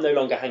slippy, I'm no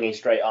longer hanging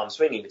straight arm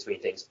swinging between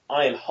things.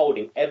 I am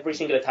holding every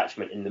single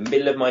attachment in the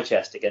middle of my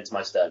chest against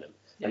my sternum.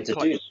 And to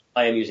do that,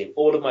 I am using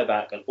all of my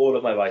back and all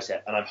of my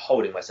bicep, and I'm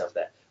holding myself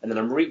there. And then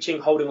I'm reaching,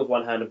 holding with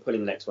one hand and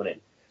pulling the next one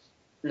in.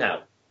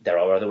 Now, there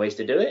are other ways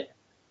to do it,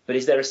 but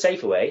is there a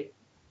safer way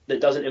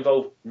that doesn't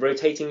involve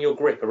rotating your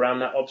grip around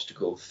that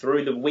obstacle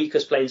through the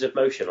weakest planes of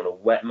motion on a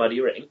wet,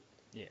 muddy ring?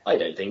 Yeah. I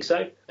don't think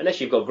so. Unless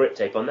you've got grip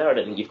tape on there, I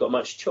don't think you've got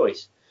much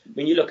choice.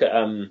 When you look at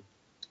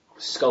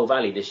Skull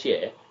Valley this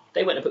year,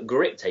 they went and put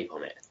grip tape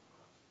on it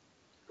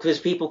because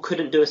people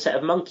couldn't do a set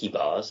of monkey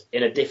bars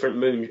in a different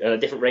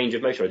range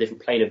of motion or a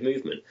different plane of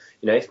movement.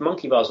 You know, if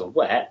monkey bars are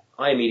wet,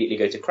 I immediately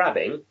go to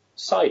crabbing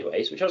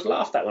sideways, which I was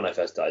laughed at when I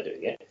first started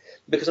doing it,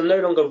 because I'm no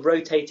longer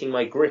rotating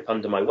my grip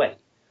under my weight.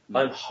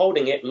 I'm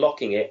holding it,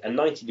 locking it, and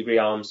 90-degree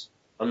arms,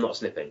 I'm not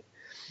slipping.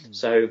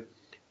 So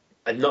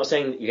I'm not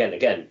saying,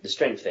 again, the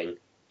strength thing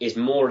is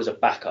more as a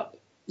backup.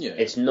 Yeah.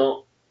 It's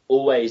not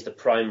always the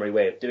primary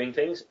way of doing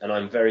things, and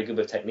I'm very good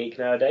with technique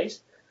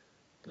nowadays.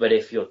 But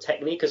if your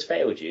technique has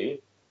failed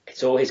you,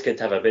 it's always good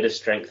to have a bit of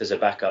strength as a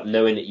backup,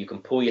 knowing that you can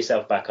pull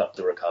yourself back up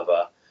to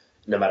recover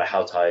no matter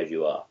how tired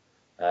you are.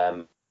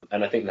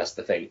 And I think that's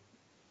the thing.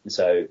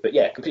 So, but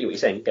yeah, completely what you're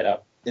saying, get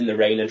out in the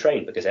rain and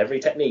train, because every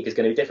technique is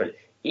going to be different.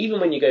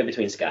 Even when you go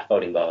between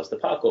scaffolding bars, the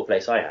parkour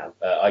place I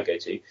go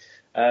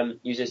to,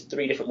 uses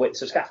 3 different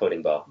widths of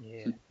scaffolding bar.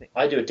 Yeah.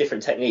 I do a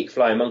different technique,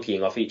 flying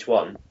monkeying off each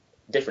one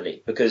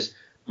differently, because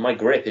my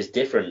grip is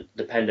different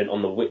dependent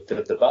on the width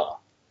of the bar.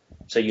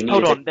 So you need.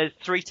 Hold on, there's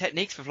 3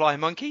 techniques for flying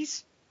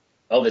monkeys?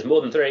 Oh, there's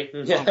more than 3.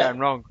 I'm going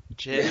wrong.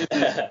 Cheers.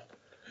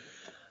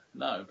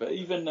 No, but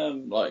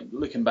even like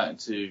looking back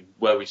to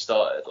where we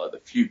started, like the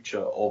future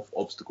of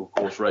obstacle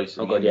course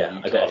racing. Oh god, yeah,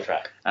 I got off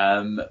track.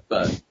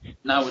 But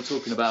now we're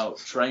talking about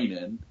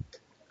training.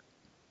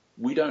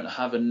 We don't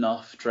have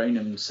enough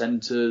training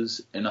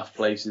centres, enough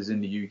places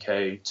in the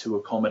UK to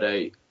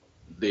accommodate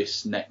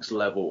this next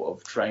level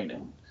of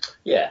training.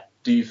 Yeah.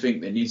 Do you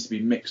think there needs to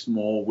be mixed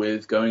more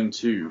with going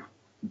to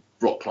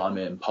rock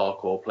climbing,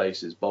 parkour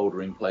places,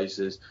 bouldering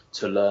places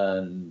to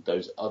learn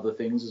those other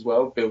things as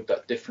well, build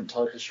that different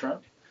type of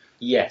strength?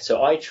 Yeah,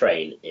 so I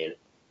train in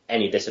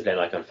any discipline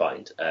I can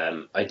find.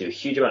 I do a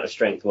huge amount of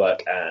strength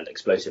work and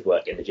explosive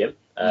work in the gym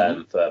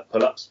for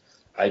pull-ups.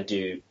 I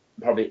do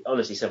probably,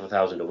 honestly, several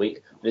thousand a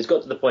week. But it's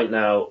got to the point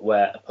now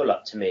where a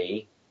pull-up to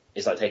me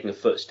is like taking a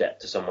footstep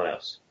to someone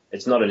else.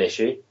 It's not an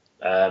issue.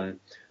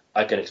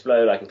 I can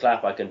explode, I can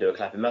clap, I can do a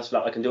clapping muscle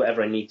up, I can do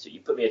whatever I need to.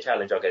 You put me a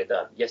challenge, I'll get it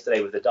done.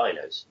 Yesterday with the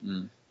dynos,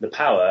 the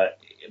power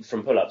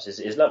from pull-ups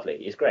is lovely,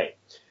 it's great.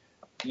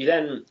 You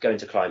then go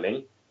into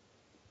climbing,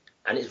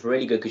 and it's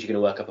really good because you're going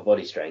to work up a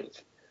body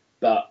strength.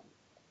 But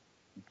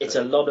it's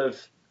a lot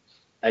of...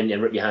 And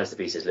rip your hands to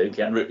pieces, Luke,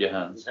 yeah? Rip your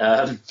hands.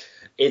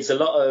 It's a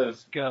lot of...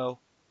 Go.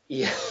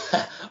 Yeah,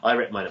 I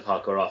ripped mine at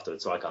parkour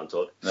afterwards, so I can't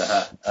talk.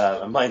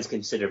 And mine's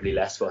considerably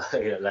less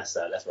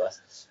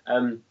worse.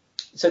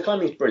 So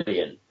climbing's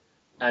brilliant,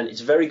 and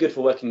it's very good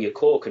for working your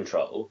core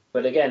control.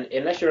 But again,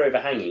 unless you're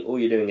overhanging, all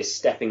you're doing is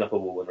stepping up a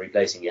wall and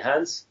replacing your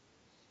hands.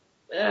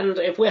 And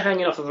if we're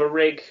hanging off of a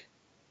rig,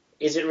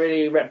 is it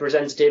really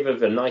representative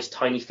of a nice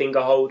tiny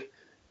finger hold?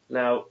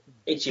 Now,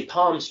 it's your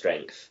palm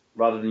strength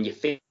rather than your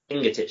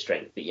fingertip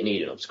strength that you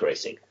need in obstacle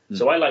racing.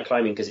 So I like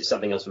climbing because it's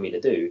something else for me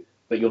to do,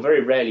 but you'll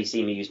very rarely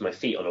see me use my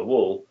feet on a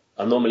wall.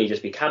 I'll normally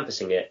just be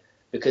campusing it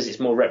because it's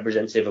more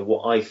representative of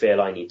what I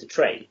feel I need to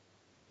train.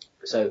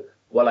 So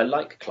while I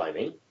like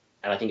climbing,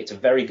 and I think it's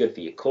very good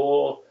for your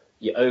core,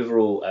 your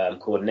overall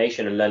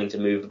coordination and learning to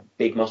move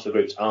big muscle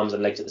groups, arms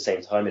and legs at the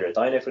same time in a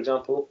dyno, for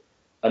example,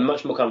 I'm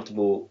much more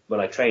comfortable when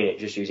I train it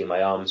just using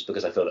my arms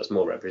because I feel that's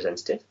more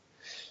representative.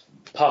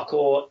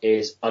 Parkour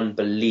is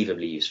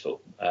unbelievably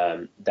useful.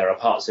 There are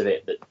parts of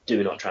it that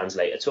do not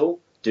translate at all.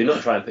 Do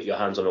not try and put your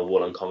hands on a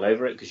wall and Kong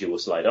over it because you will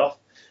slide off.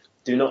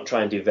 Do not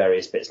try and do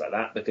various bits like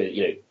that because,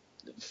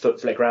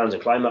 foot flick rounds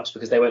and climb ups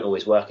because they won't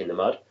always work in the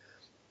mud.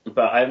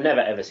 But I've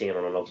never ever seen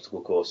on an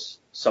obstacle course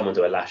someone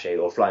do a lache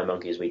or flying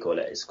monkey as we call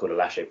it. It's called a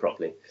lache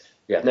properly.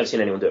 Yeah, I've never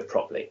seen anyone do it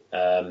properly.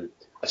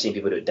 I've seen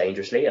people do it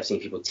dangerously. I've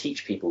seen people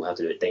teach people how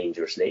to do it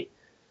dangerously.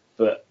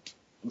 But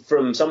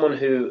from someone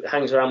who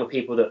hangs around with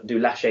people that do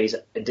laches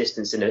at a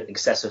distance in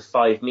excess of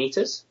 5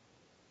 meters,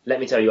 let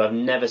me tell you, I've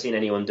never seen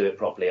anyone do it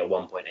properly at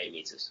 1.8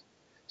 meters.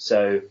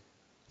 So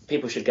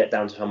people should get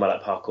down to somewhere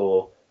like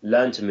parkour,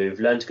 learn to move,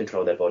 learn to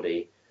control their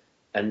body,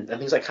 and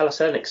things like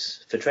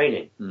calisthenics for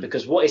training.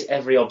 Because what is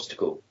every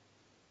obstacle?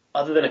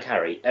 Other than a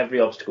carry,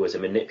 every obstacle is a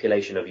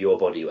manipulation of your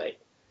body weight.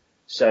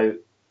 So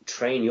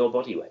train your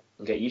body weight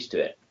and get used to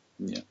it.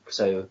 Yeah.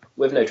 So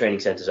with no training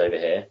centres over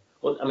here,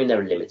 well, I mean,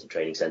 there are limited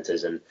training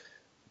centres, and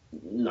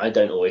I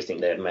don't always think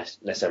they're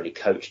necessarily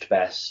coached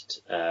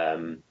best.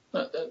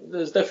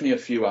 There's definitely a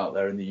few out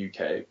there in the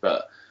UK,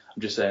 but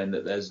I'm just saying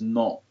that there's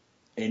not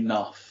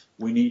enough.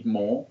 We need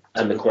more.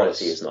 And the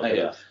quality is not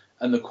enough.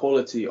 And the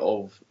quality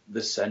of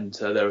the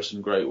centre, there are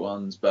some great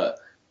ones, but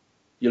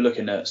you're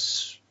looking at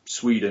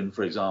Sweden,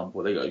 for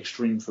example. They got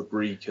Extreme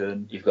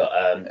Fabriken. You've got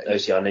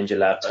OCR Ninja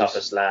Lab,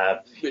 Toughest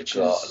Lab,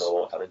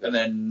 and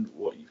then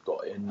what you've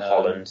got in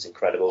Holland's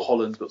incredible.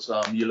 Holland's got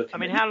some. You're looking. I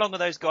mean, how long have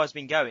those guys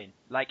been going?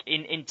 Like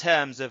in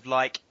terms of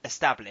like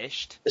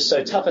established.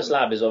 So Toughest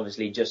Lab is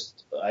obviously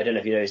just, I don't know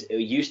if you know, it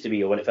used to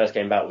be, or when it first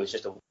came about, it was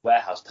just a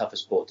warehouse,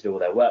 Toughest Sport, to do all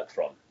their work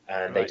from.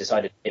 And they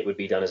decided it would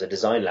be done as a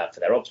design lab for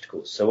their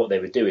obstacles. So what they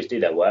would do is do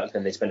their work,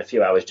 then they'd spend a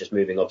few hours just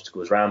moving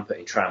obstacles around,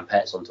 putting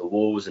trampets onto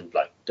walls and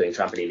like doing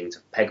trampolining to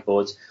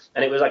pegboards.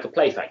 And it was like a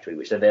play factory,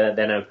 which they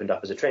then opened up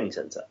as a training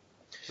centre.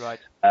 Right.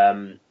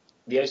 The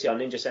OCR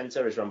Ninja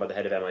Centre is run by the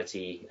head of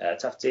MIT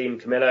Tough Team,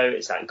 Camillo.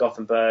 It's out in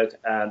Gothenburg.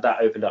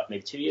 That opened up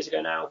maybe 2 years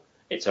ago now.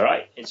 It's all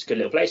right. It's a good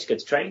little place, good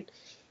to train.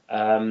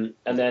 And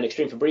then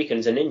Extreme Fabriken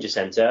is a ninja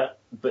centre,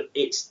 but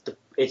it's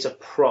a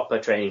proper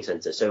training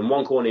centre. So in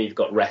one corner you've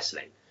got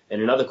wrestling.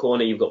 In another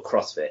corner, you've got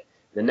CrossFit.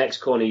 In the next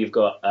corner, you've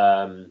got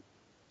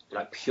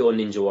like pure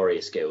Ninja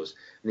Warrior skills.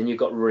 And then you've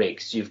got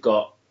rigs. You've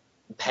got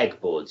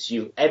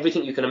pegboards.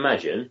 Everything you can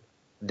imagine,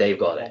 they've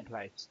got it.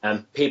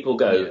 And people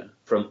go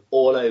from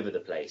all over the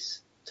place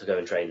to go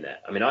and train there.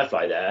 I mean, I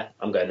fly there.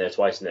 I'm going there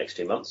twice in the next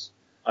 2 months.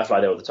 I fly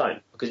there all the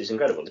time because it's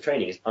incredible. The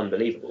training is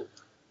unbelievable.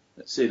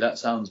 See, that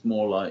sounds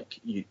more like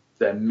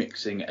they're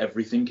mixing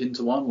everything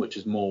into one, which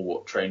is more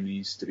what training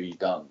needs to be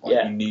done.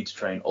 You need to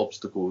train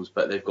obstacles,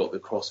 but they've got the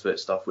CrossFit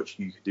stuff, which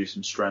you could do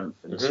some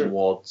strength and some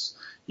WODs.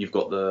 You've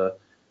got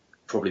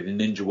probably the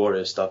Ninja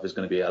Warrior stuff is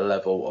going to be a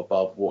level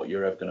above what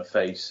you're ever going to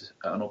face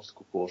at an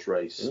obstacle course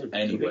race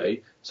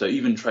anyway. So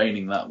even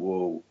training that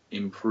will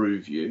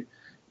improve you.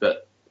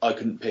 But I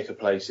couldn't pick a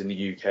place in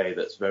the UK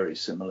that's very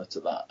similar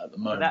to that at the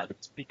moment.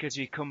 That's because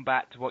you come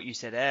back to what you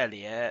said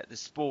earlier. The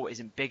sport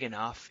isn't big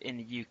enough in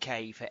the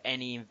UK for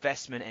any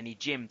investment, any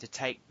gym to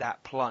take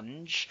that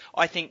plunge.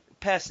 I think,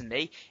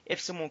 personally,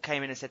 if someone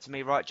came in and said to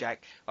me, right,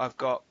 Jack, I've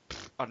got,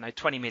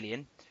 20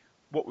 million,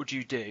 what would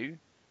you do?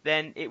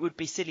 Then it would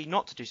be silly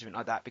not to do something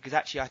like that, because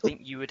actually I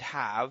think you would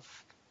have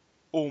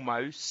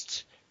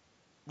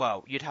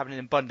you'd have an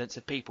abundance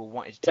of people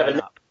wanting to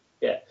turn up.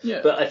 Yeah.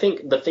 But I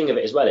think the thing of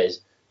it as well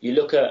is, you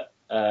look at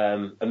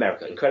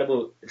America,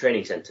 incredible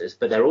training centres,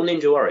 but they're all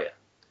Ninja Warrior.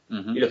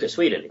 You look at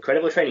Sweden,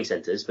 incredible training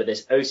centres, but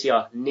there's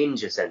OCR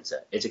Ninja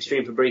Centre. It's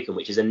Extreme Fabriken,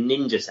 which is a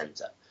ninja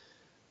centre.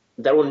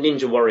 They're all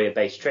Ninja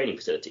Warrior-based training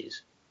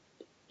facilities.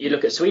 You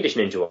look at Swedish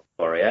Ninja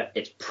Warrior,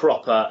 it's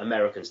proper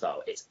American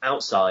style. It's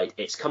outside.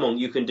 It's, come on,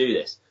 you can do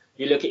this.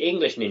 You look at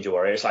English Ninja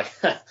Warrior, it's like,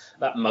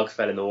 that mug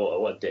fell in the water,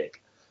 what a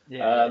dick.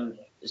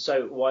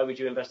 So why would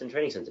you invest in a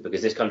training centre?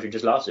 Because this country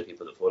just laughs at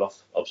people that fall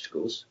off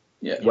obstacles.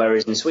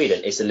 Whereas in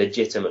Sweden, it's a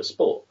legitimate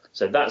sport.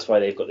 So that's why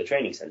they've got the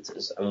training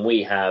centres. And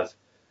we have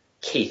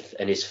Keith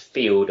and his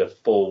field of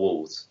 4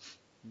 walls.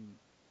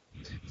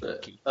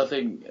 I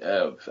think,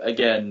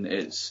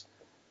 again,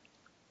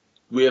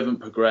 we haven't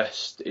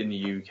progressed in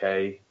the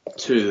UK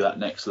to that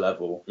next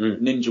level.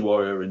 Ninja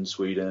Warrior in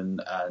Sweden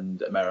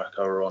and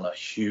America are on a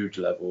huge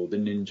level. The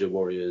Ninja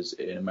Warriors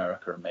in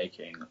America are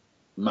making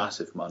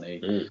massive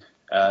money.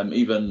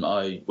 Even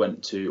I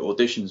went to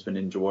auditions for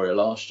Ninja Warrior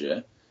last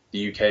year,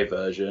 the UK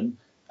version,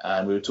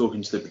 and we were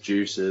talking to the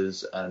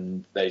producers,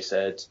 and they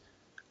said,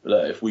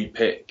 look, if we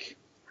pick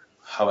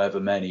however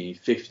many,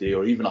 50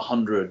 or even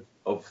 100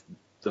 of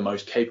the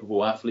most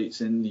capable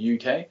athletes in the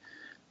UK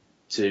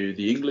to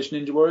the English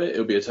Ninja Warrior,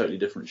 it'll be a totally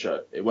different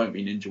show. It won't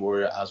be Ninja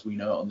Warrior as we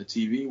know it on the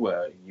TV,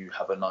 where you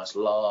have a nice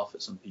laugh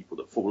at some people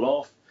that fall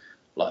off.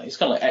 Like, it's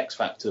kind of like X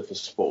Factor for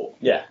sport.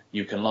 Yeah.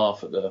 You can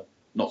laugh at the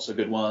not so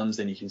good ones,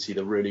 then you can see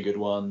the really good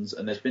ones.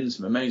 And there's been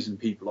some amazing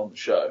people on the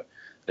show.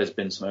 There's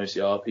been some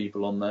OCR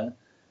people on there.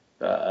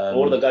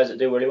 All of the guys that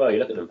do really well, you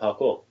look at them,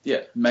 parkour.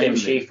 Yeah, Tim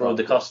Sheaf, Rod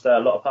DaCosta, a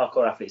lot of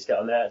parkour athletes get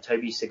on there.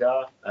 Toby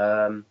Cigar.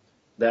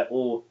 They're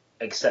all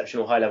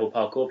exceptional high-level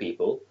parkour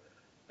people.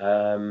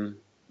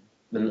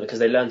 Because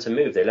they learn to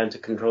move, they learn to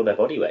control their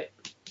body weight.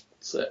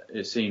 So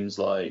it seems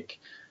like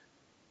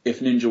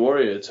if Ninja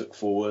Warrior took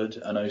forward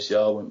and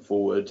OCR went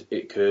forward,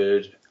 it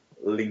could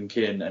link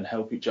in and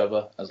help each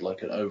other as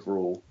like an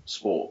overall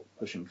sport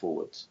pushing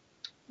forwards.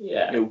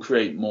 Yeah. It will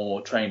create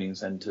more training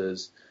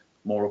centres,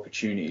 more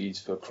opportunities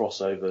for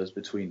crossovers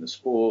between the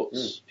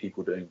sports,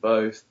 people doing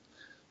both.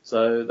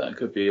 So that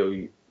could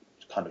be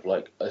kind of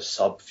like a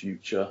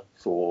sub-future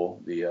for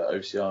the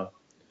OCR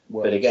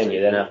world. But again,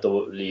 you then have to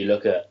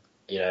look at,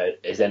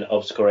 is then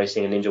obstacle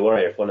racing and Ninja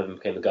Warrior, if one of them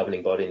became a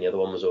governing body and the other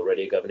one was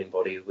already a governing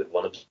body, would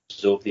one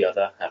absorb the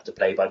other, have to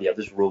play by the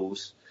other's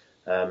rules?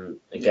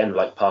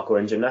 Like parkour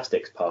and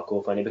gymnastics.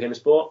 Parkour finally became a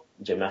sport.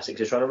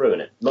 Gymnastics is trying to ruin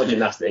it. Not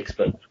gymnastics,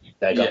 but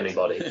their governing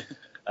body.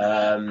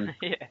 And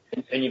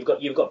you've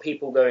got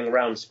people going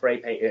around spray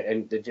paint,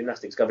 and the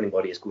gymnastics governing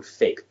body is called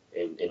FIG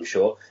in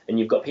short. And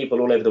you've got people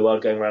all over the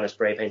world going around and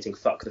spray painting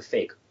 "fuck the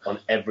FIG" on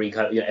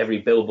every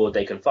billboard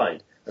they can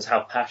find. That's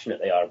how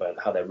passionate they are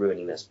about how they're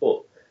ruining their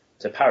sport.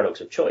 It's a paradox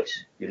of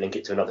choice. You link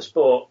it to another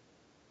sport,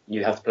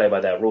 you have to play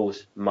by their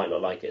rules. Might not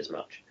like it as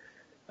much.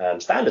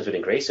 Standards would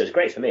increase, so it's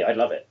great for me. I'd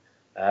love it.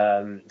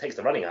 It takes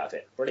the running out of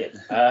it. Brilliant.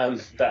 Don't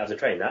have to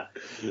train that,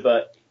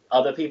 but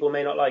other people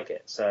may not like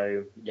it.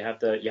 So you have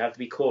to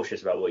be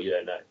cautious about what you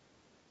don't know.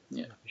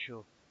 Yeah, For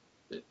sure.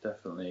 it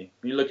definitely.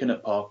 You're looking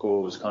at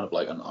parkour as kind of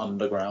like an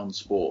underground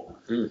sport,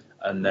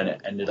 and then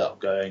it ended up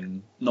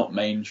going not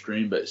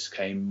mainstream, but it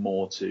came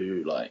more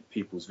to like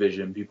people's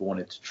vision. People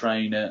wanted to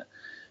train it.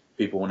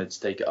 People wanted to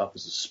take it up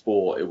as a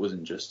sport. It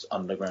wasn't just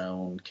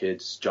underground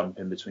kids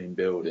jumping between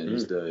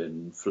buildings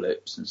doing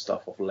flips and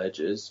stuff off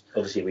ledges.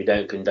 Obviously, we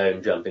don't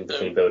condone jumping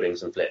between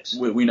buildings and flips.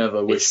 We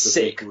never wish It's for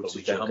sick, people but to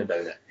we don't jump.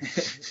 condone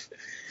it.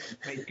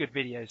 Make good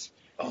videos.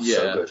 Oh, Yeah.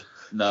 so good.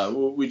 No,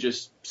 we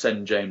just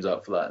send James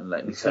up for that and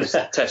let him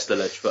test the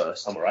ledge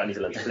first. I'm alright, I need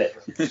to learn to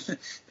flip.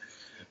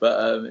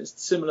 But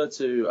it's similar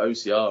to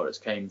OCR. It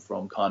came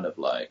from kind of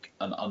like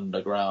an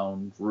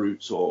underground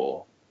route,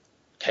 or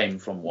came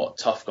from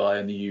Tough Guy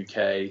in the UK,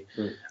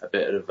 a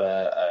bit of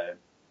a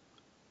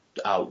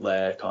out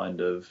there kind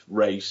of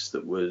race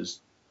that was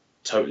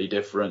totally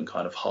different,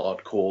 kind of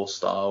hardcore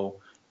style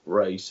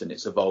race, and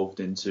it's evolved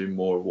into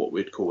more of what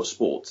we'd call a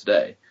sport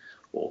today,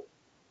 or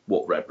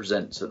what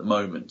represents at the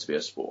moment to be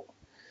a sport.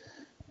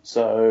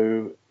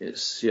 So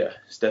it's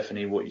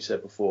definitely what you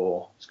said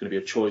before. It's going to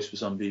be a choice for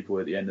some people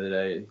at the end of the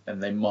day,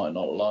 and they might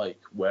not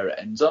like where it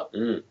ends up,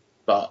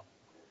 but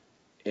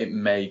it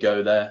may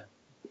go there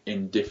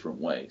in different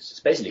ways. It's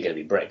basically going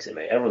to be Brexit,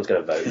 mate. Everyone's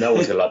going to vote. No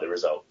one's going to like the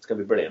result. It's going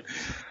to be brilliant.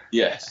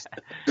 Yes,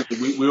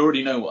 we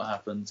already know what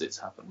happens. It's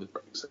happened with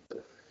Brexit.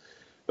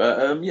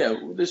 But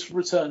let's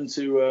return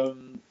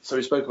to. So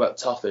we spoke about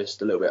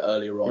Toughest a little bit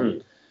earlier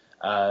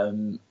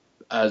on.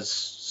 As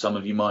some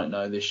of you might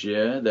know, this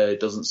year there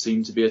doesn't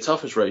seem to be a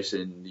Toughest race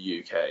in the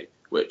UK,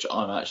 which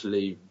I'm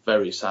actually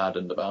very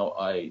saddened about.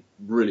 I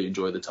really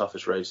enjoy the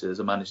Toughest races.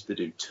 I managed to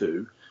do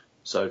 2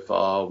 so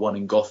far. One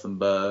in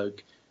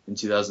Gothenburg in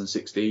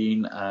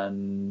 2016,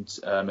 and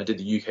I did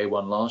the UK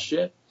one last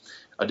year.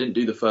 I didn't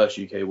do the first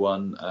UK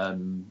one.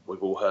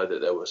 We've all heard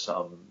that there were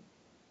some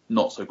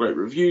not so great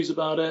reviews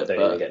about it.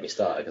 Don't even get me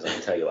started, because I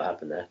can tell you what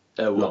happened there.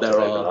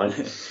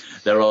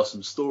 There are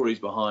some stories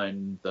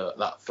behind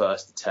that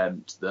first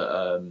attempt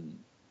that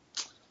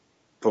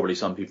probably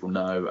some people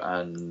know,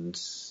 and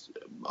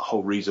a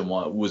whole reason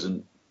why it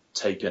wasn't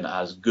taken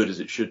as good as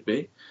it should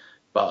be.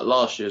 But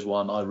last year's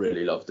one, I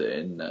really loved it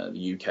in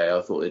the UK.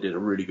 I thought they did a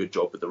really good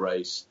job with the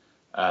race.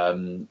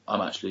 I'm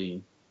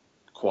actually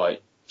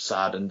quite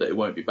saddened that it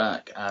won't be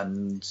back,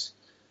 and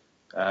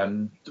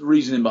the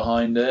reasoning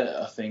behind it,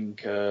 I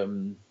think,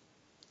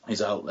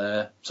 is out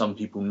there. Some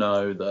people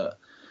know that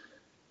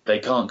they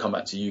can't come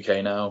back to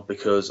UK now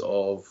because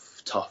of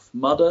Tough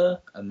Mudder,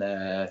 and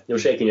You're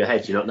shaking your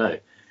head, do you not know?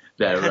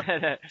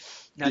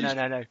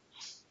 No.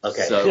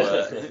 Okay.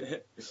 So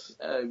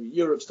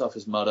Europe's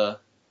Toughest Mudder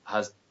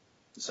has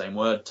the same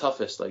word,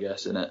 toughest, I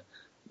guess, in it.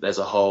 There's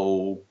a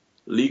whole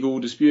legal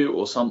dispute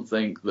or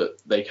something that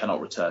they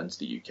cannot return to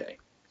the UK.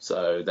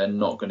 So they're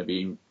not going to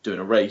be doing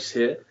a race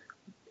here.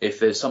 If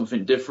there's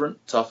something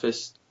different,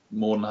 Toughest,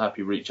 more than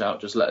happy reach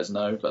out, just let us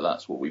know, but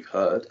that's what we've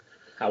heard.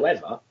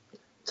 However,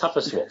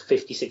 Toughest,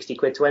 50, 60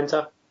 quid to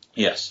enter?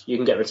 Yes. You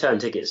can get return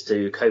tickets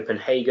to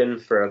Copenhagen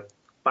for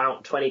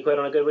about 20 quid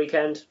on a good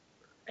weekend,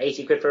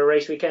 80 quid for a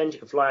race weekend. You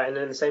can fly out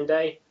in the same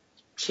day.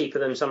 Cheaper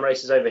than some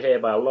races over here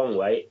by a long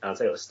way. And I'll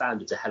tell you what, the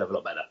standard's a hell of a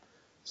lot better.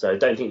 So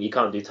don't think you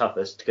can't do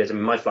toughest, because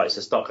my flight's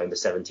to Stockholm, the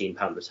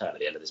 £17 return at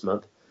the end of this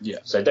month. Yeah.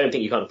 So don't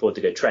think you can't afford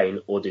to go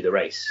train or do the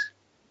race,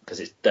 because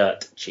it's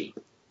dirt cheap.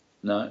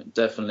 No,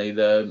 definitely.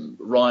 The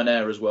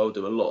Ryanair as well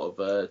do a lot of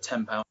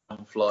 £10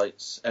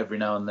 flights every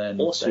now and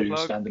then Also, to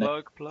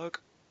Scandinavia. Plug.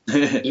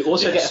 You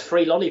also get a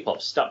free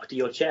lollipop stuck to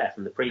your chair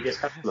from the previous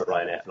customer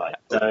Ryanair flight.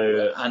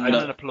 So And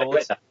an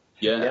applause.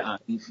 Yeah,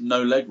 and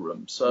no leg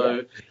room.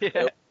 So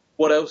Yeah.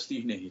 what else do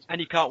you need?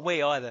 And you can't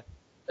wee either.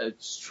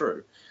 It's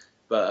true.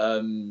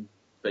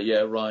 But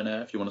yeah,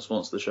 Ryanair, if you want to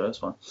sponsor the show, it's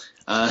fine.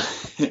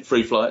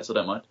 Free flights, I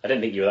don't mind. I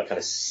didn't think you were that kind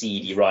of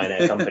seedy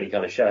Ryanair company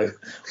kind of show.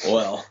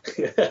 Well,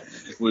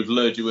 we've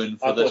lured you in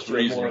for I this thought you were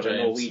reason, more of a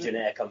James. Norwegian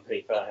Air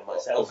company for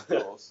myself.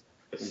 Of course.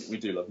 We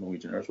do love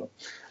Norwegian Air as well.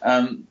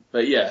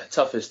 But yeah,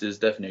 Toughest is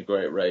definitely a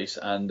great race,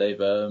 and they've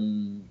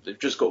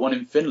just got one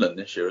in Finland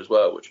this year as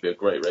well, which would be a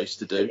great race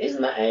to do.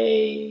 Isn't that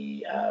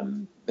a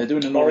They're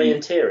doing an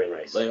orienteering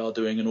race? They are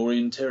doing an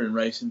orienteering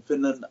race in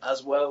Finland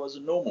as well as a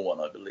normal one,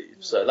 I believe.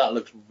 So that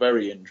looks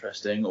very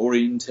interesting.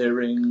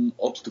 Orienteering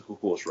obstacle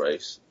course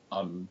race.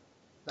 I'm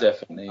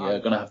definitely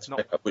going to have to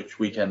pick up which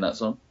weekend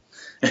that's on.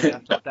 Yeah,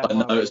 I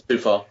know it's too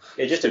far.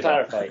 Yeah, just to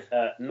clarify,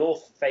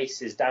 north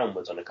faces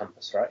downwards on a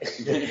compass, right?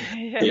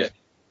 Yeah.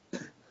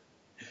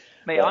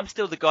 Mate, I'm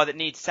still the guy that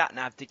needs sat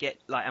nav to get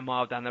like a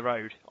mile down the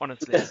road.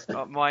 Honestly,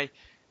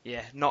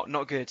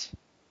 not good.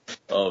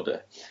 Oh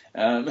dear.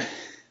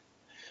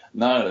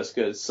 No, that's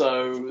good.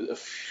 So a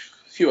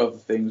few other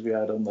things we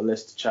had on the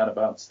list to chat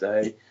about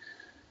today.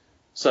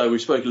 So we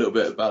spoke a little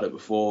bit about it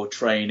before,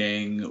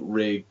 training,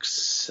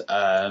 rigs.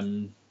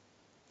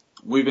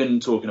 We've been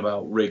talking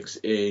about rigs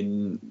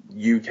in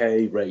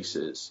UK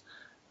races.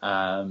 So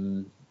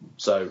I'm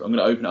going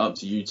to open it up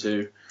to you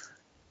two.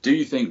 Do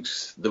you think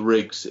the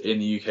rigs in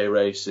the UK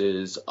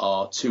races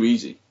are too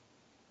easy?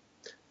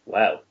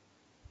 Well,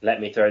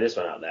 let me throw this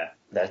one out there.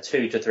 They're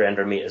 200 to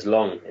 300 metres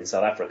long in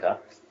South Africa.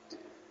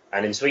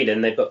 And in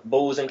Sweden, they put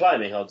balls and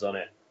climbing odds on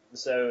it.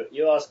 So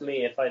you ask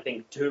me if I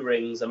think 2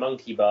 rings, a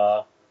monkey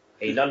bar,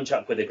 a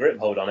nunchuck with a grip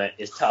hold on it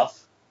is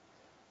tough.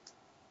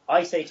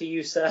 I say to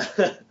you, sir,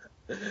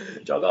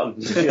 jog on.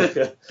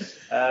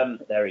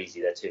 They're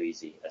easy. They're too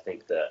easy. I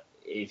think that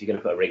if you're going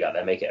to put a rig out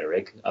there, make it a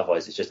rig.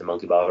 Otherwise, it's just a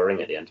monkey bar with a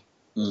ring at the end.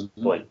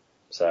 Mm-hmm. Point.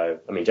 So,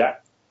 I mean,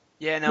 Jack?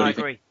 Yeah, no, I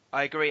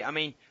agree. I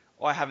mean,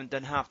 I haven't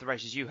done half the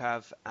races you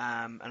have,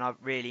 and I've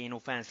really, in all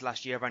fairness,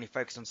 last year I've only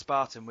focused on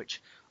Spartan,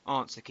 which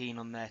aren't so keen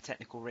on their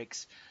technical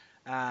rigs.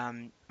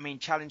 I mean,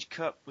 Challenge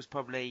Cup was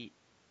probably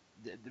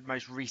the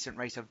most recent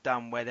race I've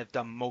done where they've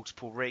done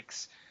multiple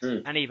rigs,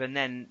 and even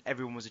then,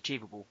 everyone was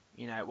achievable.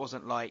 You know, it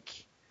wasn't like,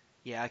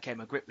 yeah, okay,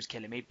 my grip was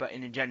killing me, but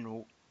in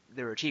general,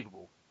 they were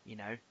achievable. You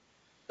know.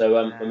 So,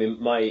 I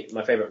mean, my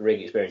favourite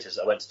rig experiences,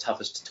 I went to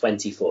Toughest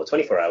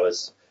 24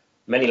 hours,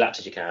 many laps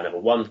as you can, of a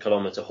 1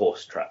 kilometre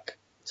horse track.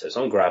 So it's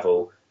on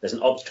gravel. There's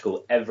an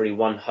obstacle every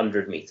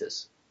 100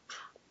 metres.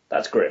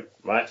 That's grim,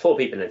 right? 4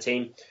 people in a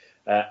team.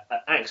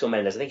 Axel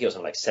Mendes, I think he was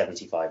on like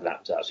 75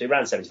 laps out. So he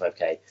ran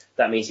 75k.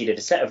 That means he did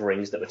a set of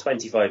rings that were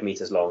 25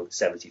 metres long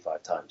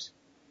 75 times.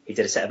 He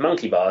did a set of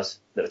monkey bars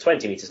that were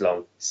 20 metres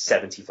long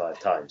 75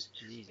 times.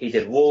 Jesus. He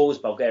did walls,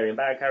 Bulgarian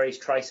bag carries,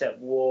 tricep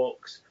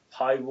walks,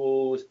 high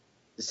walls,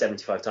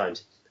 75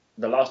 times.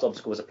 The last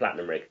obstacle was a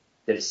platinum rig.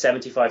 Did it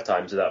 75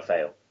 times without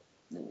fail.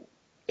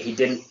 He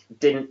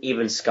didn't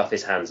even scuff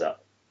his hands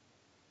up.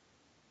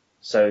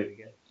 So,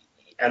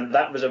 and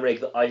that was a rig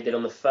that I did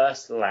on the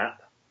first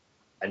lap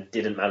and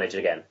didn't manage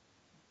again.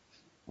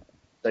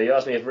 So you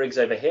asked me if rigs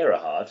over here are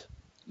hard,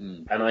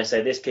 and I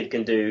say this kid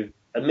can do,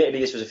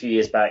 admittedly this was a few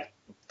years back,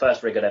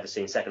 first rig I'd ever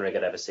seen, second rig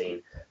I'd ever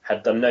seen,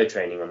 had done no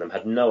training on them,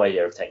 had no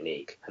idea of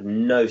technique, had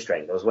no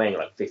strength. I was weighing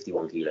like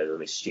 51 kilos,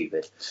 something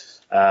stupid.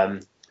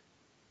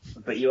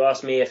 But you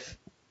asked me if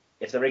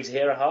the rigs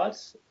here are hard.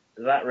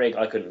 That rig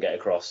I couldn't get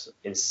across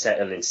in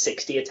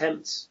 60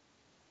 attempts.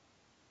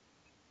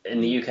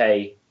 In the UK,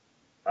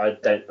 I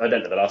don't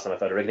know the last time I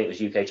failed a rig. I think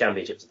it was UK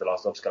Championships, the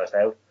last obstacle I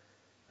failed.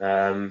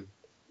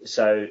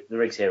 So the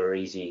rigs here are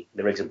easy.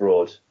 The rigs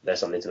abroad, they're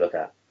something to look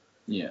at.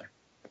 Yeah,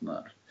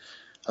 no.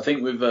 I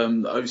think with the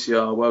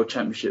OCR World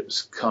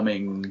Championships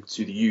coming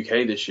to the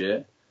UK this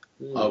year,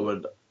 I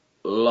would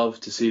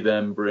love to see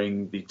them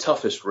bring the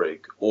toughest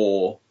rig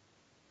or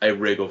a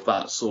rig of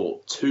that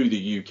sort to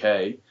the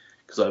UK,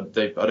 because I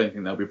don't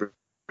think they'll be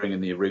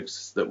bringing the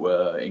rigs that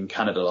were in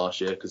Canada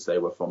last year because they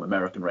were from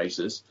American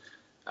races.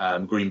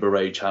 Green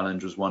Beret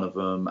Challenge was one of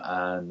them,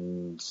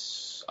 and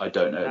I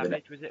don't know.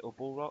 Savage, was it, or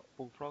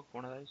Bullfrog,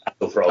 one of those?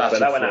 Bullfrog, but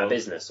that went out of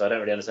business, so I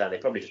don't really understand. They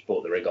probably just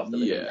bought the rig off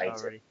them and didn't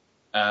paint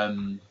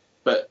it.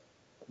 But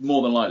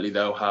more than likely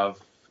they'll have,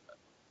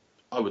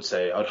 I would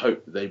say, I'd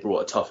hope that they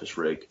brought a toughest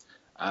rig.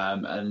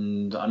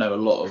 And I know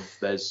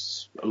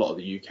there's a lot of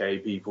the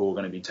UK people are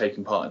going to be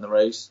taking part in the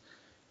race.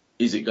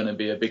 Is it going to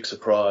be a big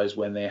surprise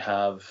when they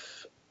have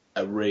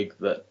a rig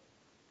that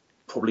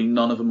probably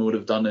none of them would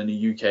have done in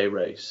a UK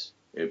race?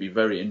 It would be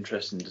very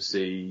interesting to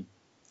see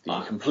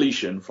the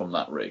completion from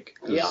that rig.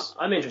 Yeah,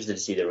 I'm interested to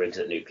see the rigs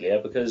at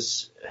Nuclear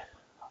because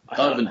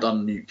I haven't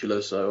done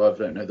nuclear, so I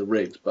don't know the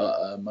rigs, but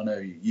I know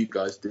you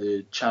guys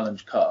did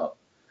Challenge Cup.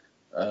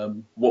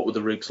 What were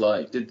the rigs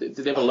like? Did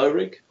they have a low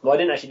rig? Well, I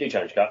didn't actually do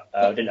Challenge Cup.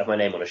 I didn't have my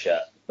name on a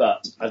shirt,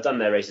 but I've done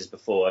their races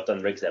before. I've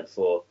done rigs there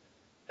before,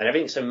 and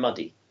everything's so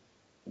muddy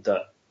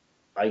that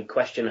I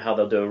question how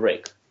they'll do a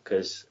rig,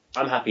 because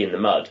I'm happy in the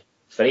mud,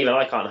 but even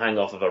I can't hang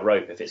off of a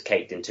rope if it's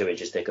caked in 2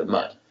 inches thick of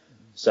mud.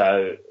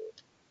 So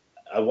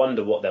I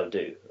wonder what they'll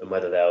do and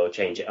whether they'll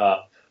change it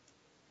up.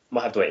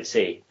 Might have to wait and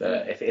see.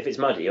 But if it's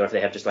muddy, or if they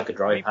have just like a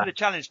dry. For the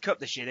Challenge Cup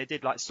this year, they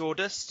did like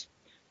sawdust.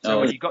 So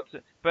when you got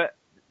to, but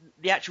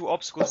the actual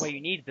obstacles where you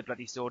needed the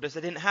bloody sawdust,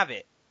 they didn't have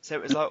it. So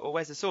it was like, well,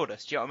 where's the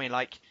sawdust? Do you know what I mean?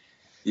 Like,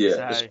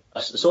 yeah. So,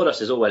 The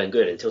sawdust is all well and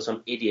good until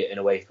some idiot in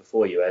a wave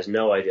before you has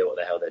no idea what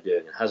the hell they're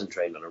doing and hasn't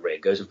trained on a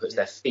rig goes and puts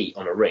their feet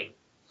on a ring.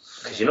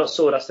 Because you're not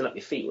sawdusting up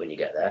your feet when you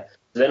get there.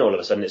 Then all of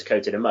a sudden it's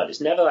coated in mud.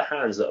 It's never the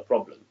hands that are a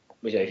problem.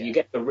 If you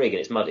get the rig and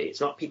it's muddy,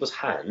 it's not people's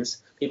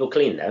hands. People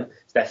clean them.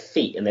 It's their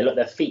feet, and they look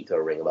their feet through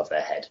a ring above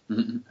their head.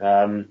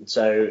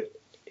 So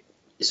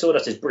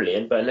sawdust is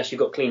brilliant, but unless you've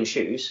got clean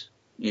shoes,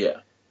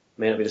 Yeah.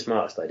 may not be the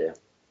smartest idea.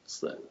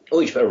 So,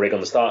 Or you should put a rig on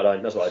the start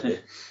line. That's what I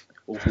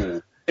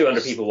do.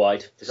 200 people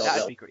wide.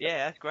 that'd be great.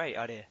 Yeah, that's a great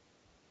idea.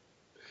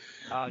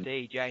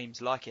 RD, James,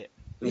 like it.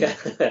 Yeah.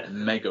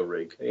 mega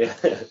rig. Yeah.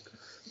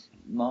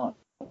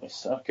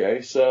 Nice.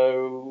 Okay,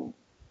 so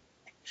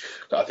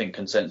I think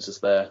consensus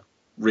there.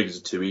 Rigs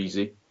are too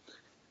easy.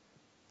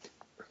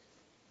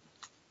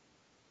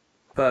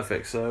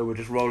 Perfect. So we're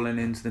just rolling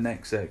into the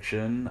next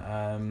section.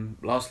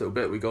 Last little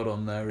bit we got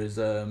on there is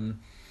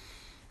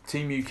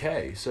Team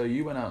UK. So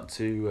you went out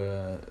to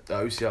the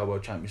OCR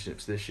World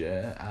Championships this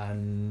year,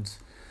 and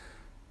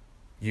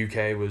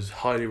UK was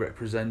highly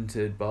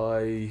represented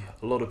by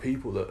a lot of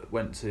people that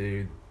went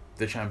to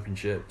the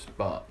championships,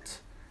 but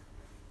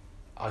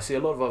I see a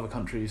lot of other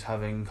countries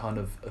having kind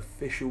of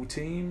official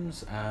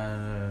teams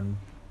and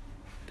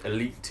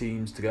elite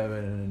teams to go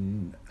in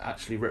and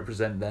actually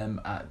represent them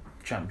at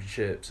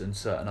championships and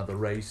certain other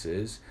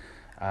races,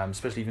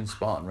 especially even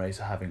Spartan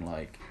Race are having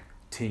like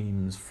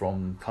teams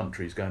from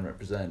countries go and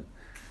represent.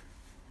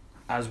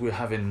 As we're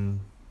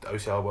having the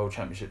OCR World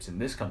Championships in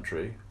this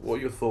country, what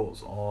are your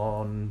thoughts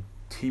on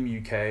Team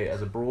UK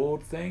as a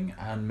broad thing,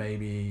 and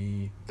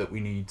maybe that we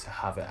need to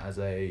have it as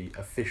a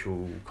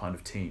official kind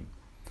of team?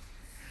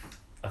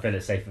 I feel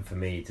it's safer for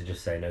me to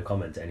just say no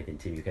comment to anything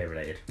Team UK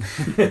related.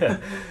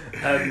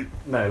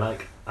 No,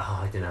 like,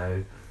 I don't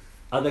know.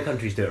 Other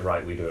countries do it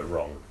right, we do it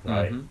wrong,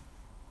 right? Mm-hmm.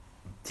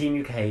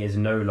 Team UK is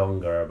no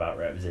longer about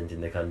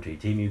representing the country.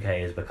 Team UK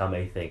has become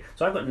a thing.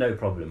 So I've got no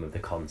problem with the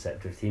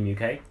concept of Team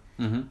UK.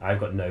 Mm-hmm. I've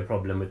got no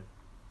problem with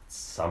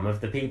some of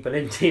the people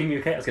in Team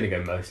UK. I was going to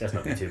go most, let's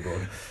not be too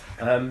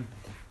broad.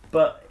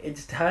 But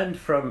it's turned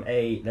from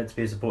a let's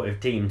be a supportive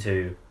team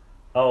to,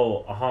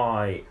 oh,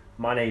 hi,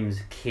 my name's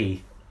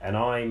Keith and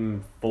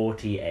I'm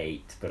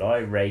 48, but I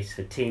race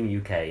for Team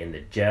UK in the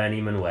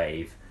Journeyman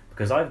Wave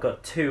because I've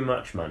got too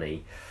much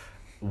money.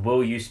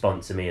 Will you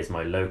sponsor me as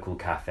my local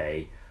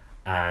cafe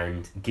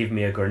and give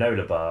me a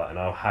granola bar and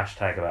I'll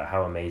hashtag about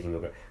how amazing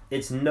you're.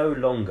 It's no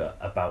longer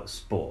about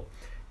sport.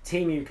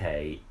 Team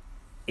UK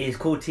is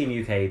called Team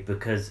UK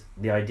because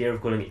the idea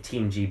of calling it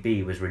Team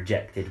GB was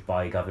rejected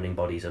by governing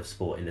bodies of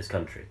sport in this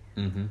country.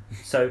 Mm-hmm.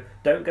 So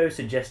don't go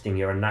suggesting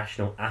you're a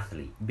national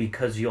athlete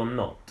because you're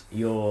not.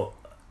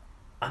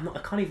 I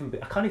can't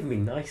even be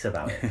nice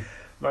about it.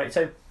 Right,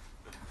 so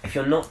if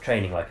you're not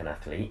training like an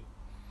athlete,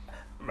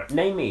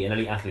 name me an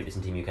elite athlete that's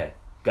in Team UK.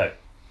 Go.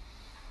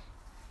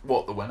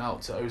 What, that went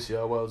out to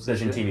OCR Worlds That's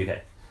this in year? Team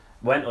UK.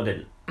 Went or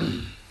didn't?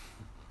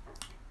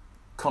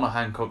 Connor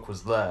Hancock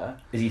was there.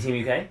 Is he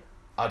Team UK?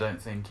 I don't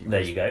think he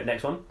There was you go.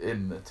 Next one.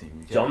 in the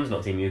Team UK. John's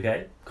not Team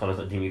UK. Connor's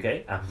not Team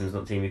UK. Appleton's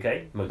not Team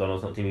UK.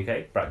 McDonald's not Team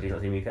UK. Brackley's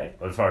not Team UK.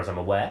 Or as far as I'm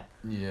aware.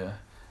 Yeah.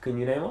 Can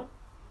you name one?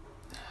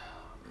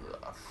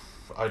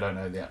 I don't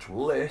know the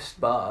actual list,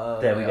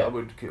 but There we go. I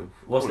would.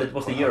 What's the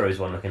Euros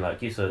one looking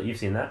like? You've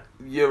seen that?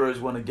 Euros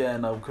one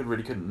again. I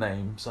couldn't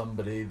name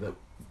somebody that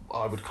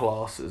I would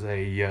class as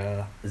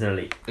As an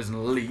elite. as an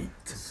elite.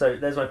 So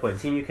there's my point.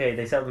 Team UK,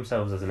 they sell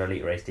themselves as an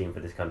elite race team for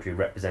this country,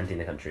 representing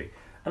the country.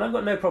 And I've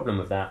got no problem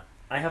with that.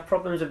 I have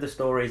problems with the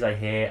stories I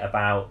hear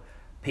about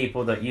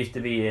people that used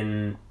to be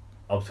in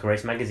Obstacle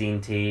Race Magazine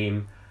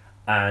team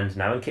and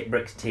now in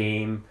Kitbrick's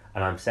team,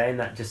 and I'm saying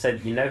that just so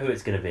you know who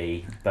it's going to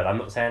be, but I'm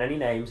not saying any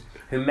names,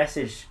 who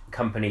message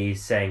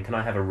companies saying, can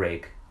I have a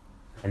rig?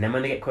 And then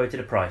when they get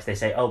quoted a price, they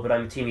say, oh, but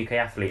I'm a Team UK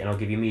athlete and I'll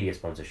give you media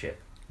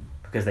sponsorship.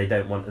 Because they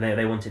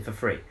want it for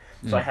free.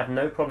 So I have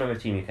no problem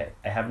with Team UK.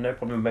 I have no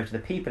problem with most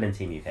of the people in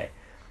Team UK.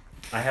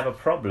 I have a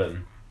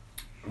problem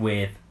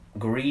with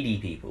greedy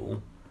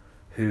people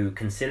who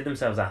consider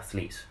themselves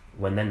athletes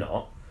when they're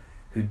not,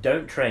 who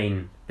don't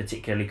train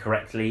particularly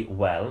correctly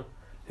well,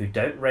 who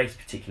don't race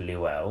particularly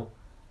well,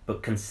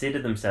 but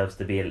consider themselves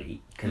to be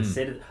elite.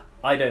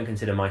 I don't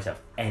consider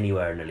myself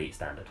anywhere an elite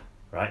standard,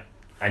 right?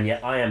 And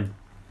yet I am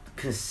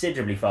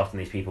considerably faster than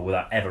these people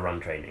without ever run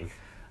training.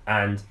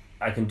 And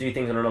I can do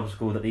things on an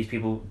obstacle that these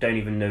people don't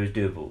even know is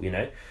doable, you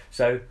know?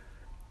 So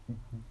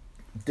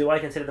Do I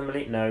consider them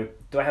elite? No.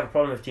 Do I have a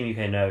problem with Team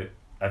UK? No.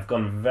 I've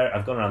gone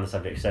around the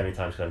subject so many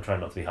times because I'm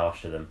trying not to be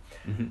harsh to them.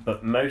 Mm-hmm.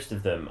 But most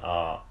of them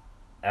are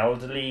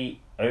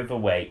elderly,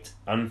 overweight,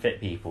 unfit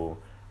people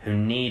who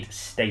need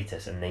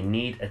status and they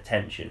need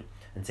attention.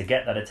 And to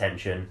get that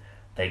attention,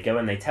 they go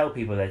and they tell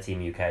people they're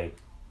Team UK,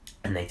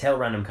 and they tell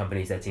random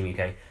companies they're Team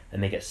UK,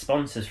 and they get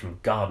sponsors from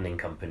gardening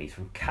companies,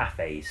 from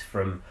cafes,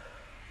 from,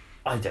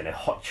 I don't know,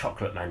 hot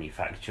chocolate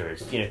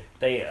manufacturers. You know,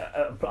 they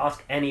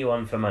ask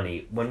anyone for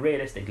money when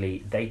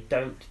realistically they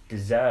don't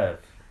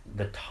deserve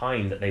the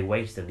time that they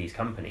waste of these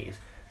companies,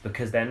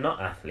 because they're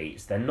not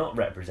athletes, they're not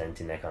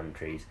representing their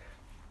countries,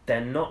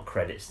 they're not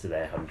credits to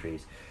their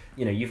countries.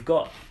 You know, you've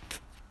got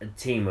a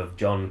team of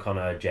John,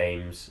 Connor,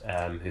 James,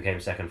 who came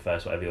second,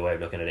 first, whatever your way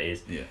of looking at it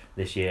is,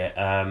 this year,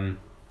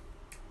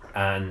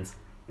 and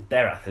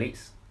they're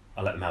athletes.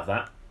 I'll let them have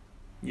that.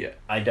 Yeah.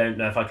 I don't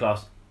know if I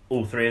class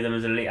all three of them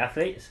as elite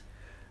athletes,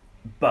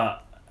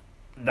 but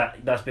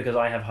that's because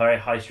I have very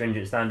high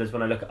stringent standards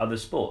when I look at other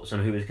sports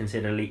and who is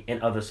considered elite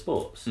in other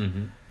sports.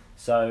 Mm-hmm.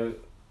 So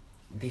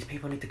these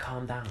people need to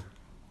calm down.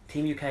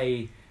 Team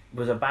UK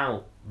was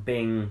about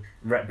being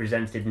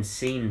represented and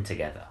seen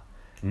together.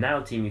 Now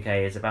Team UK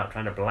is about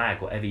trying to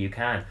blag whatever you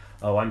can.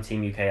 Oh, I'm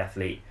Team UK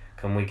athlete.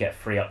 Can we get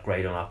free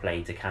upgrade on our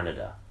plane to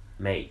Canada?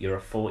 Mate, you're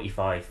a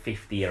 45,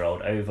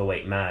 50-year-old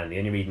overweight man. The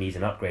only reason he's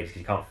an upgrade is because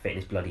he can't fit in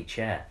his bloody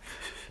chair.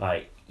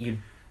 Like, yeah.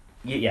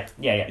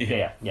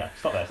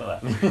 Stop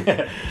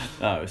there.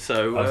 No,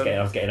 so I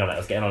was getting on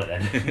it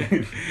then.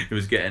 it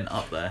was getting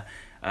up there.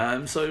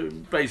 So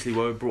basically,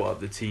 why we brought up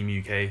the Team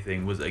UK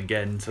thing was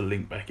again to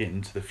link back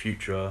into the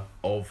future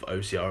of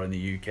OCR in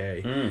the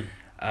UK.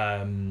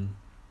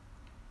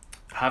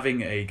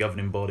 Having a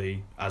governing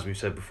body, as we've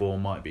said before,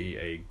 might be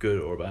a good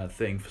or a bad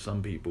thing for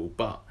some people,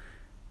 but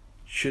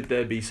should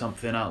there be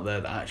something out there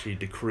that actually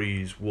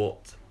decrees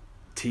what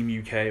Team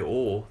UK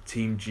or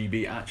Team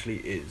GB actually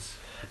is?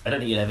 I don't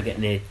think you'll ever get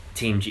near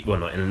Team G. Well,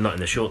 not in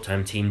the short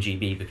term, Team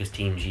GB, because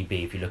Team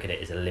GB, if you look at it,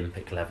 is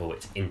Olympic level.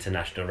 It's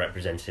international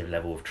representative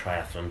level of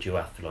triathlon,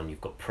 duathlon.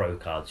 You've got pro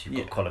cards. You've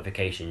got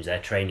qualifications. They're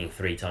training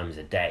 3 times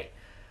a day.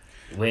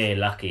 We're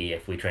lucky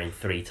if we train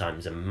 3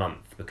 times a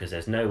month, because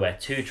there's nowhere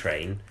to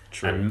train.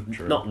 True.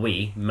 Not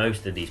we,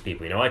 most of these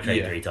people. You know, I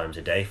train 3 times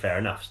a day. Fair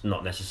enough. It's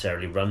not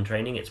necessarily run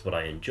training. It's what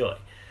I enjoy.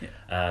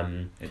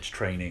 It's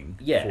training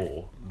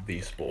for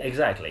the sport.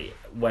 Exactly.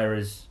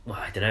 Whereas, well,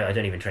 I don't know. I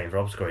don't even train for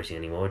obstacle racing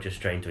anymore. I just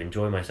train to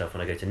enjoy myself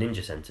when I go to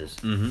ninja centres.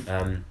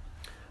 Mm-hmm.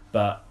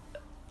 But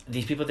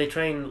these people, they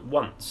train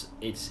once.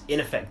 It's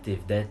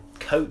ineffective. Their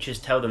coaches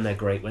tell them they're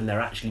great when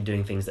they're actually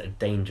doing things that are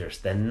dangerous.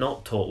 They're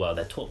not taught well.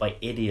 They're taught by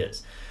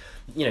idiots.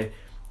 You know,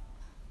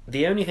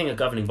 the only thing a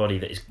governing body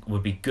that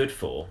would be good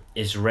for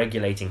is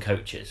regulating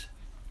coaches.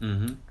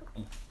 Mm-hmm.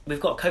 We've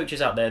got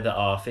coaches out there that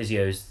are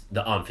physios,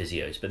 that aren't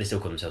physios, but they still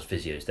call themselves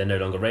physios. They're no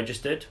longer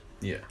registered.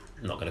 Yeah.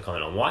 I'm not going to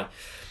comment on why.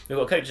 We've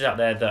got coaches out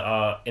there that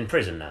are in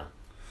prison now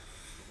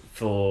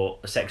for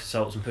sex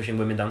assaults and pushing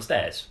women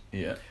downstairs.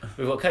 Yeah.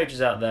 We've got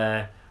coaches out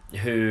there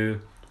who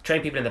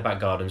train people in their back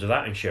gardens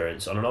without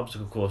insurance on an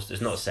obstacle course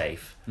that's not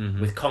safe,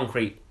 with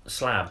concrete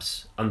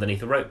slabs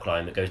underneath a rope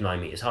climb that goes 9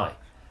 metres high.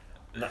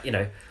 You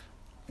know,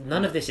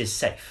 none of this is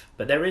safe,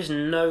 but there is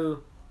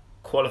no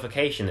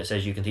qualification that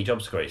says you can teach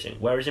obstacle racing,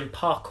 whereas in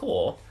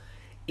parkour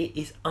it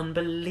is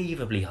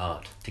unbelievably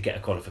hard to get a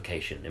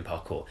qualification in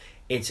parkour.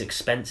 It's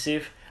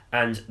expensive,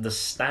 and the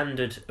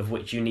standard of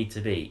which you need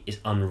to be is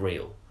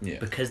unreal,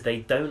 because they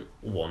don't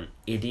want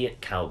idiot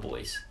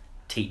cowboys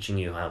teaching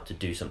you how to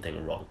do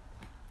something wrong.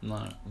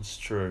 No, it's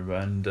true.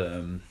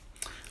 And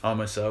I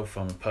myself,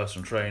 I'm a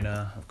personal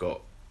trainer. I've got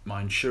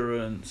my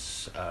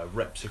insurance,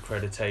 reps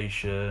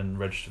accreditation,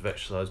 registered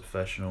exercise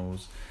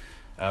professionals,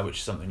 which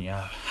is something you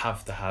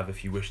have to have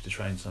if you wish to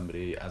train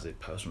somebody as a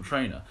personal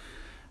trainer.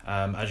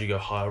 As you go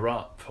higher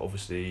up,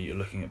 obviously you're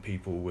looking at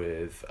people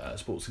with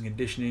sports and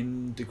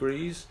conditioning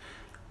degrees,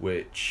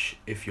 which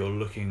if you're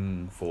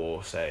looking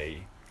for,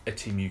 say, a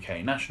Team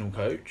UK national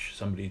coach,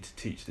 somebody to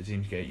teach the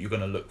Team UK, you're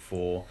going to look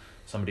for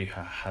somebody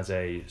who has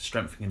a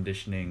strength and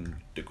conditioning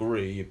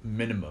degree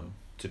minimum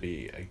to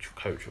be a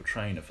coach or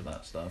trainer for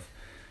that stuff.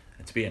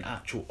 And to be an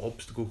actual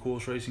obstacle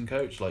course racing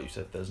coach, like you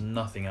said, there's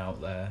nothing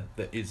out there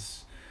that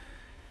is.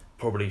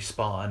 Probably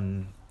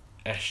Spartan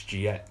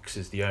SGX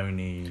is the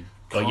only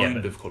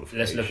kind of qualification.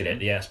 Let's look at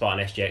it. Yeah,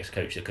 Spartan SGX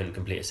coach that couldn't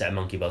complete a set of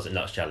monkey bars at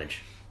Nuts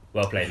Challenge.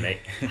 Well played,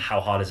 mate.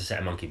 How hard is a set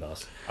of monkey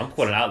bars? I'm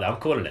calling it out there.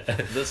 I'm calling it.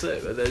 That's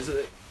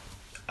it.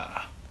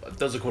 But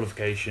does a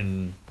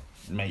qualification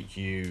make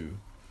you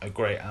a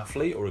great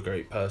athlete or a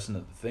great person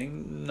at the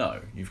thing?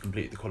 No, you've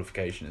completed the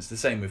qualification. It's the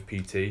same with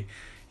PT.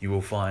 You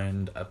will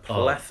find a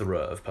plethora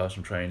of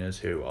personal trainers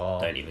who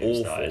are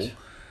awful,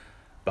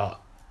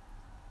 but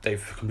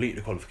they've completed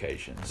the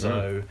qualification.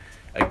 So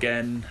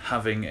again,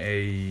 having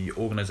a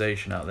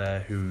organisation out there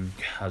who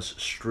has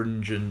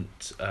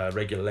stringent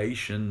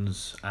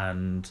regulations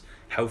and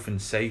health and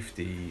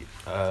safety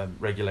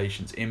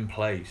regulations in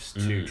place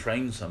to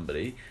train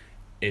somebody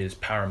is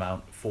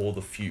paramount for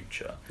the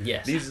future.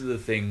 Yes. These are the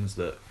things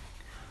that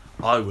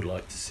I would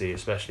like to see,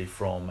 especially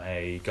from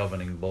a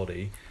governing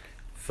body,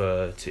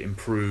 to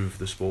improve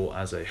the sport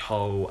as a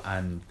whole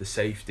and the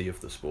safety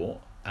of the sport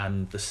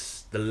and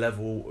the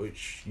level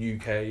which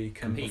UK can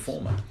Competes.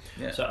 perform at.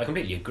 Yeah. So I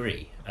completely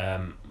agree.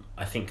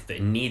 I think that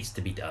it needs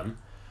to be done,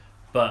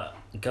 but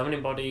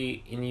governing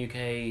body in the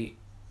UK,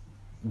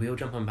 we all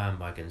jump on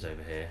bandwagons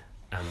over here,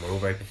 and we're all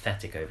very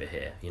pathetic over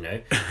here, you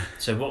know.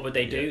 So what would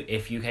they do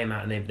if you came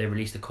out and they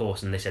released a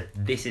course and they said,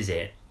 this is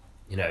it,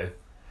 you know?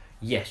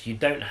 Yes, you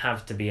don't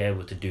have to be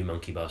able to do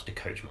monkey bars to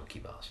coach monkey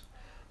bars,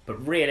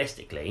 but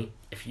realistically,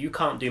 if you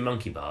can't do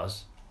monkey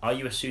bars, are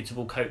you a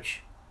suitable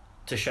coach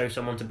to show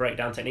someone to break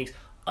down techniques?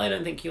 I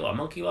don't think you are.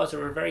 Monkey bars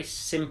are a very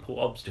simple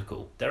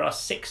obstacle. There are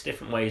 6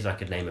 different ways I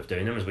could name of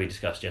doing them, as we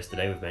discussed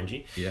yesterday with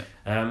Benji.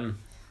 Yeah.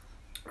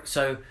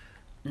 So,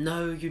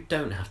 no, you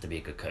don't have to be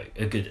a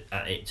good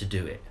at it to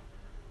do it.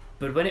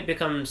 But when it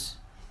becomes,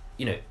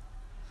 you know,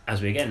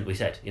 as we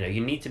said, you know,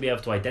 you need to be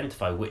able to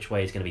identify which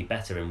way is going to be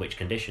better in which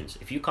conditions.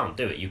 If you can't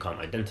do it, you can't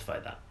identify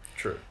that.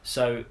 True.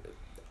 So,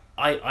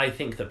 I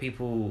think that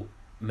people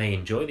may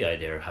enjoy the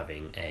idea of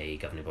having a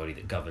governing body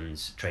that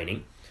governs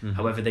training. Mm-hmm.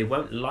 However, they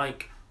won't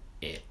like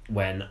it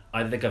when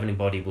either the governing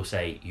body will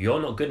say,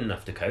 you're not good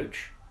enough to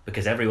coach,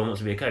 because everyone wants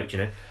to be a coach, you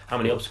know. How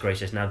many obstacle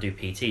racers now do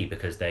PT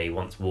because they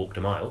once walked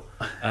a mile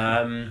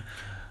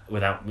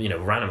without, you know,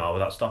 ran a mile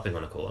without stopping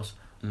on a course,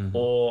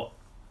 or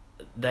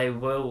they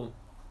will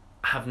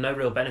have no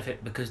real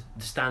benefit because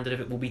the standard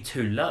of it will be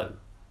too low,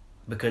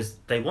 because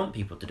they want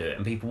people to do it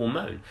and people will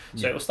moan.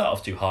 So it will start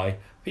off too high,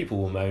 people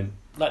will moan,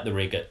 like the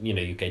rig at, you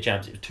know, UK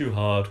Champs, it was too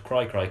hard,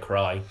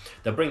 cry.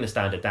 They'll bring the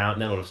standard down,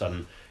 and then all of a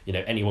sudden, you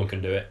know, anyone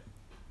can do it,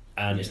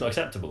 and it's not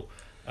acceptable.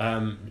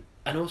 And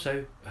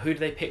also, who do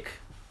they pick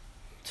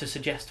to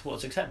suggest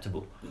what's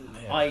acceptable?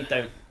 Yeah. I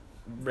don't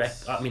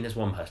I mean, there's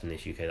one person in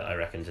this UK that I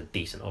reckon is a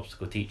decent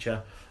obstacle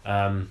teacher.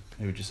 Who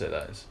would you say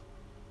that is?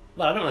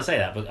 Well, I don't want to say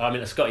that, but I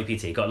mean, Scotty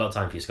PT, got a lot of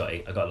time for you,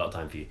 Scotty. I got a lot of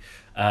time for you.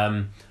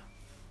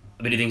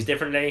 We do things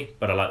differently,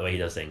 but I like the way he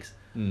does things.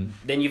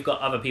 Then you've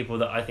got other people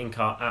that I think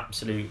are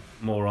absolute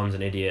morons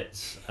and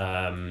idiots.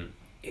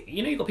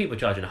 You know, you've got people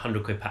charging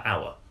 £100 per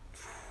hour.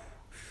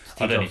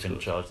 I don't even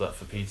charge that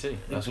for PT.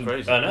 That's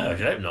crazy. I know, I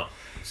hope not.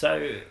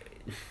 So,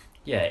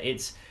 yeah,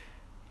 it's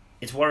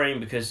worrying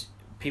because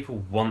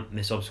people want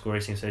this obstacle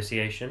racing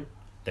association.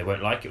 They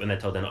won't like it when they're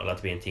told they're not allowed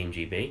to be in Team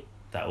GB.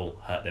 That will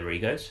hurt their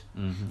egos.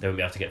 They won't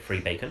be able to get free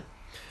bacon.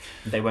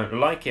 They won't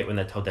like it when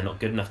they're told they're not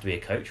good enough to be a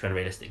coach, when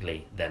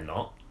realistically they're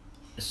not.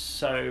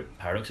 So,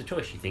 paradox of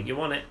choice. You think you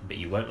want it, but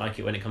you won't like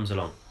it when it comes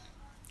along.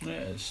 Yeah,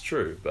 it's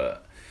true,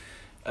 but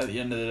at the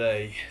end of the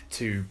day,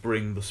 to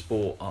bring the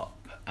sport up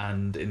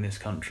and in this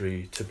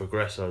country to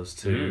progress us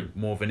to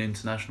more of an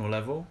international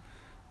level,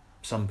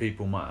 some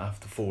people might have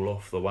to fall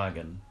off the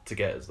wagon to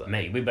get us there.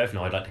 Mate, we both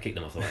know I'd like to kick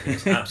them off the wagon.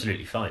 It's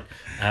absolutely fine.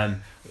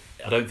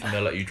 I don't think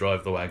they'll let you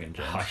drive the wagon,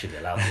 James. I should be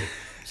allowed to.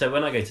 So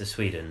when I go to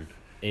Sweden,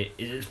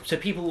 so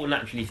people will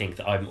naturally think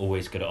that I'm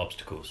always good at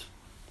obstacles,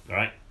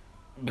 right?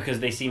 Because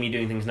they see me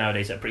doing things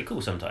nowadays that are pretty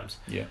cool sometimes.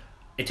 Yeah.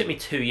 It took me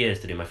 2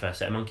 years to do my first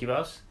set of monkey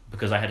bars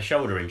because I had a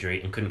shoulder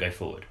injury and couldn't go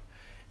forward.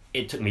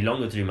 It took me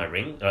longer to do my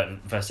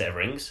first set of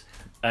rings,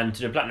 and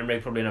to do a platinum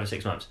rig probably another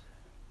 6 months.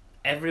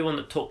 Everyone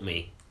that taught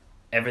me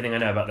everything I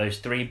know about those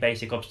 3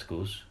 basic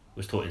obstacles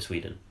was taught in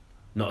Sweden.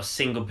 Not a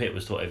single bit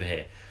was taught over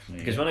here.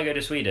 Because when I go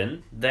to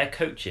Sweden, their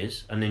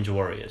coaches are ninja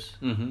warriors.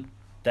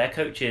 Their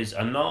coaches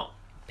are not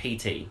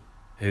PT,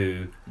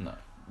 who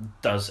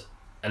does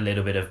a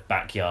little bit of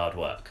backyard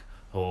work,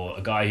 or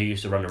a guy who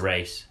used to run a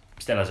race,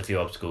 still has a few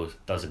obstacles,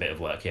 does a bit of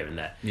work here and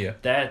there. Yeah.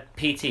 Their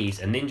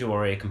PTs are ninja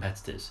warrior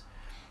competitors.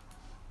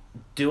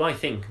 Do I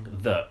think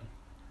that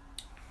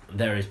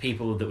there is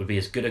people that would be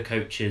as good at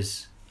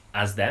coaches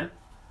as them,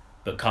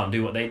 but can't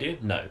do what they do?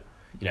 No.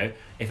 You know,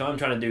 if I'm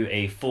trying to do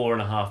a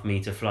 4.5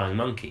 metre flying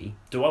monkey,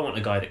 do I want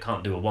a guy that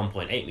can't do a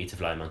 1.8 metre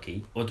flying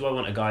monkey, or do I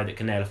want a guy that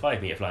can nail a 5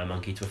 metre flying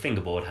monkey to a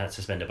fingerboard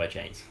suspended by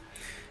chains?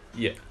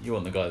 Yeah, you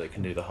want the guy that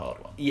can do the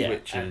hard one, Yeah,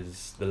 which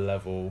is the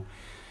level.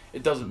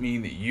 It doesn't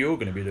mean that you're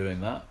going to be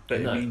doing that,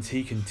 but No. it means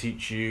he can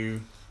teach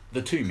you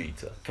the 2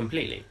 metre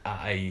Completely.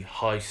 at a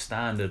high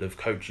standard of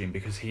coaching,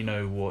 because he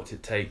knows what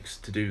it takes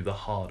to do the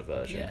hard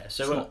version. Yeah,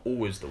 so it's not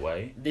always the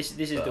way. This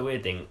is the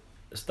weird thing.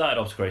 Started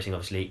obstacle racing,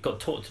 obviously, got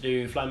taught to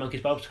do flying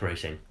monkeys by obstacle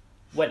racing,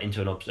 went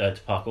into an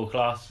to parkour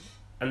class,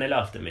 and they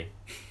laughed at me,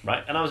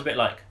 right? And I was a bit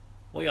like,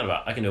 what are you on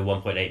about? I can do a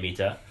 1.8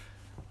 metre.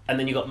 And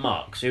then you got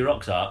Mark, who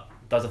rocks up,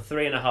 does a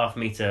 3.5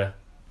 metre,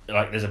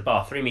 like there's a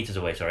bar 3 metres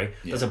away,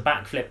 does a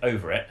backflip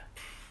over it,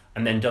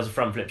 and then does a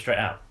front flip straight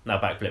out. Now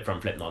backflip,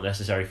 front flip, not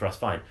necessary for us,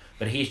 fine.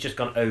 But he's just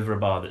gone over a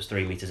bar that's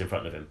 3 metres in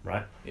front of him,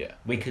 right? Yeah.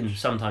 We can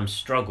sometimes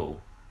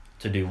struggle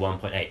to do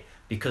 1.8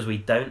 because we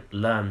don't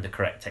learn the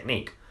correct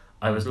technique.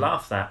 I was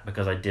laughed at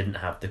because I didn't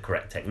have the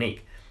correct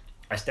technique.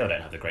 I still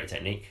don't have the correct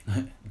technique,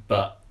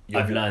 but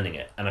I'm learning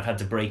it, and I've had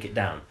to break it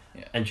down.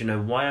 Yeah. And do you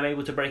know why I'm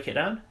able to break it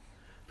down?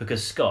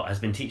 Because Scott has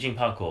been teaching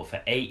parkour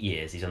for 8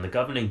 years. He's on the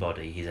governing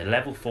body. He's a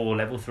level 4,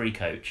 level 3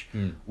 coach,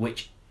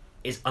 which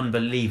is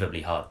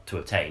unbelievably hard to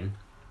obtain.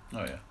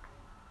 Oh, yeah.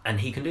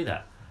 And he can do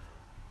that.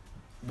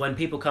 when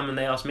people come and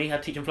they ask me how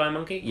to teach them flying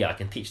monkey, yeah, I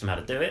can teach them how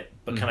to do it,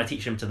 but can I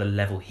teach them to the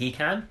level he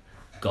can?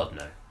 God,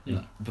 no.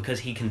 No.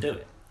 Because he can do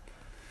it.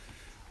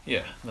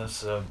 Yeah,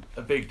 that's a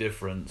big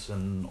difference,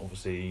 and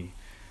obviously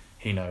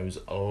he knows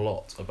a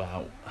lot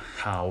about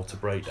how to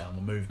break down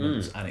the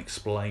movements and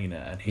explain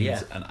it, and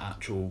he's an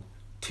actual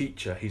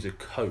teacher, he's a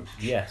coach.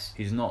 Yes.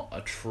 He's not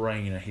a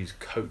trainer, he's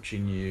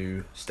coaching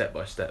you step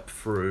by step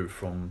through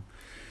from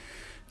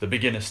the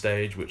beginner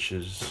stage, which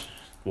is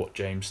what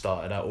James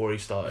started out, or he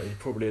started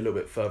probably a little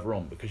bit further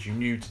on because you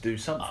knew to do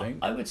something.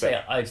 I would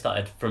say I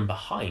started from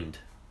behind,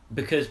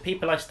 because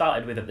people I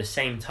started with at the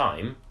same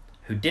time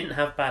who didn't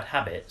have bad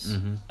habits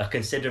are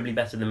considerably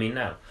better than me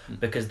now,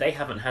 because they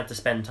haven't had to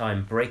spend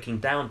time breaking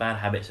down bad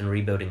habits and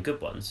rebuilding good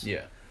ones.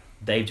 Yeah.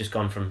 They've just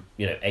gone from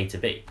A to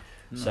B.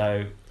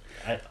 So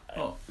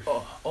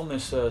on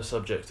this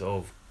subject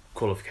of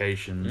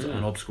qualifications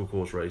and obstacle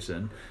course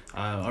racing,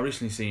 I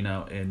recently seen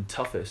out in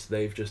Toughest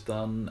they've just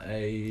done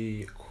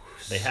a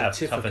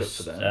certificate Toughest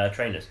for them,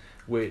 trainers.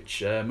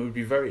 which would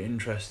be very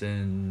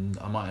interesting.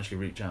 I might actually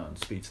reach out and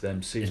speak to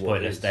them, see It's what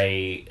pointless.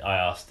 it is. I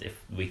asked if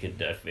we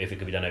could, if it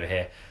could be done over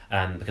here,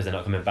 and because they're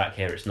not coming back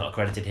here, it's not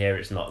accredited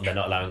here. They're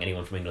not allowing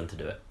anyone from England to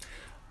do it.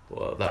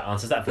 Well, That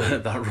answers that for you.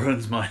 that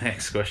ruins my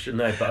next question.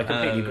 No, but I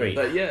completely agree.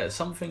 But yeah,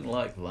 something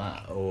like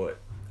that, or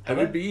it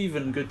would be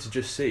even good to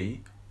just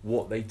see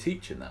what they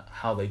teach in that,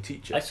 how they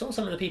teach it. I saw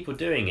some of the people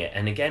doing it,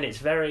 and again, it's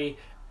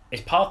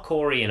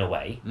parkour-y in a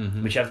way,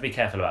 which you have to be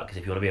careful about, because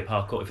if you want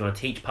to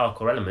teach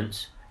parkour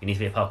elements, you need to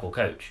be a parkour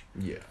coach.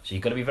 Yeah. So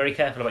you've got to be very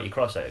careful about your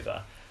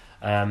crossover.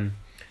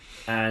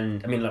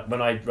 And I mean, like,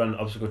 when I run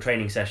obstacle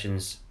training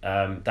sessions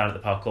down at the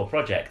parkour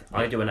project,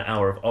 I do an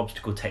hour of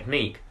obstacle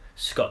technique.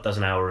 Scott does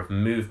an hour of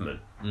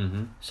movement.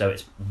 So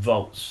it's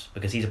vaults,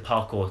 because he's a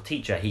parkour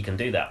teacher. He can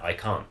do that. I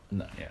can't.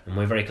 No. Yeah. And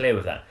we're very clear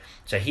with that.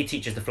 So he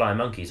teaches the flying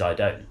monkeys. I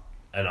don't.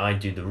 And I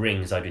do the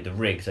rings. I do the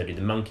rigs. I do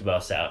the monkey bar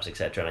setups,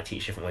 etc. And I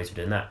teach different ways of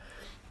doing that.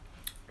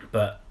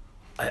 But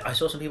I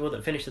saw some people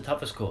that finished the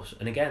toughest course,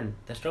 and again,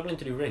 they're struggling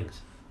to do rings.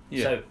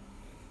 Yeah. So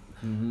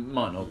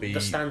Might not be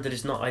the standard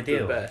is not the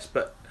ideal. best,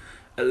 but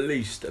at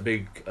least a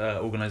big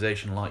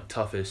organisation like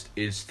Toughest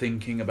is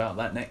thinking about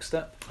that next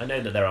step. I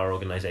know that there are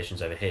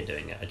organisations over here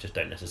doing it. I just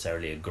don't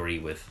necessarily agree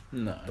with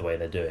No. the way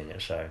they're doing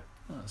it. So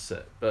That's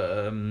it.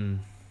 But no,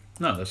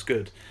 that's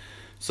good.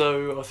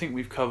 So I think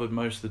we've covered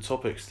most of the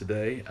topics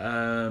today.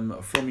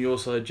 From your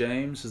side,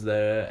 James, is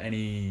there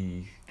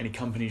any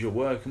companies you're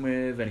working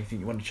with? Anything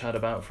you want to chat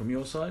about from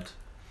your side?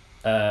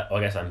 well, I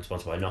guess I'm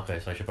sponsored by Nocco,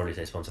 so I should probably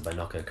say sponsored by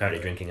Nocco.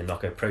 Currently drinking a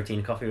Nocco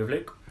protein coffee with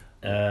Luke.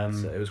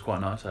 So it was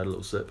quite nice. I had a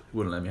little sip. He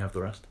wouldn't let me have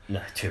the rest.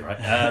 No, too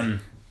right.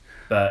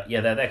 But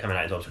yeah, they're coming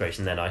out into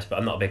obscuration. They're nice, but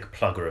I'm not a big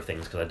plugger of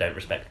things because I don't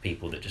respect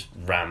people that just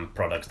ram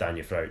products down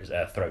your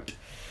throat.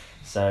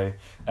 So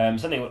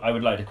something I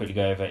would like to quickly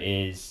go over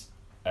is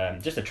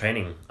just a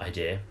training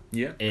idea.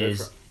 Yeah.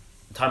 Is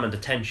time under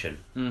tension.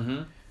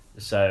 Mm-hmm.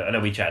 So I know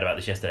we chatted about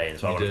this yesterday, and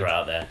so I want to throw it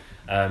out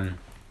there.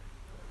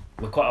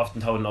 We're quite often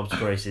told in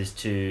obstacle races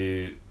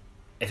to,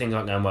 if things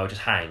aren't going well,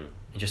 just hang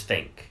and just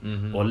think,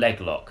 or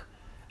leg lock.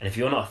 And if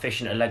you're not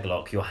efficient at leg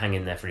lock, you're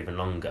hanging there for even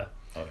longer.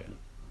 Oh yeah.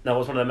 Now,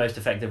 what's one of the most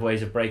effective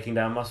ways of breaking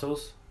down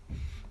muscles?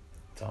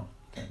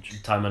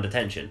 Time under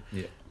tension.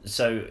 Yeah.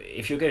 So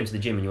if you're going to the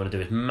gym and you want to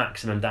do as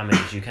maximum damage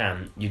as you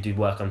can, you do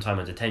work on time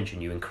under tension.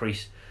 You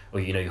increase, or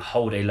you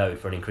hold a load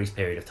for an increased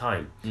period of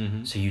time.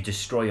 Mm-hmm. So you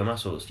destroy your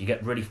muscles. You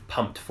get really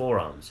pumped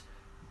forearms.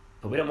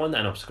 But we don't want that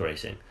in obstacle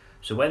racing.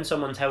 So when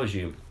someone tells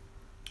you,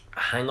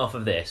 hang off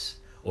of this,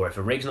 or if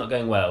a rig's not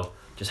going well,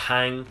 just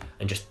hang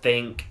and just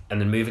think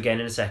and then move again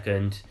in a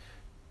second.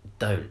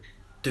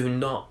 Do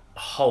not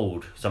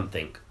hold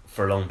something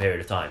for a long period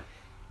of time.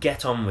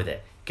 Get on with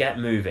it. Get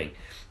moving.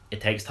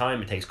 It takes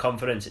time, it takes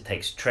confidence, it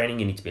takes training.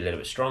 You need to be a little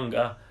bit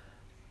stronger.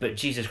 But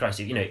Jesus Christ,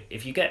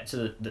 if you get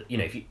to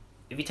if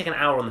you take an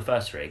hour on the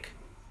first rig,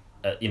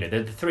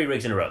 the 3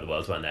 rigs in a row at the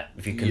Worlds, weren't there?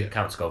 If you can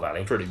count Skull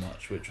Valley. Pretty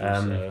much, which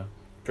was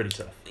pretty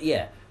tough.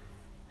 Yeah.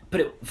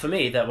 But for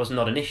me, that was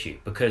not an issue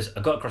because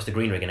I got across the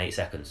green rig in 8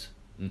 seconds.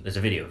 There's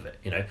a video of it,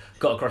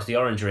 Got across the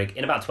orange rig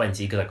in about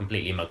 20 because I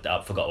completely mugged it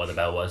up, forgot where the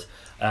bell was.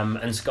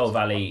 And Skull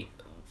Valley,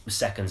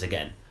 seconds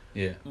again.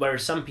 Yeah.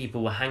 Whereas some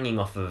people were hanging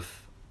off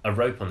of a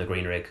rope on the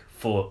green rig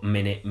for a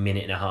minute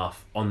and a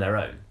half on their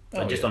own.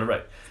 On a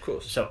rope. Of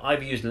course. So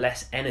I've used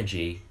less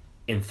energy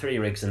in 3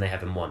 rigs than they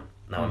have in 1.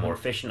 Now I'm more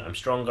efficient, I'm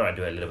stronger, I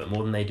do a little bit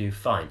more than they do,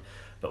 fine.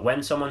 But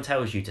when someone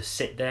tells you to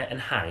sit there and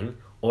hang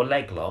or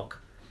leg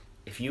lock,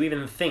 if you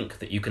even think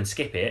that you can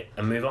skip it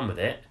and move on with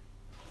it,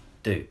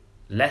 do.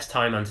 Less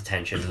time under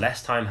tension,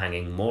 less time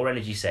hanging, more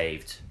energy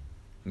saved,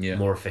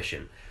 more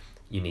efficient.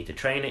 You need to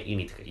train it, you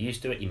need to get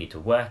used to it, you need to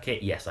work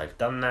it. Yes, I've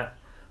done that,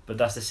 but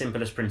that's the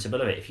simplest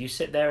principle of it. If you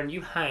sit there and you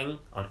hang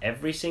on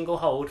every single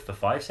hold for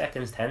 5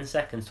 seconds, 10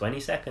 seconds, 20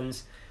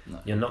 seconds,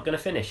 you're not going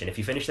to finish. And if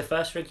you finish the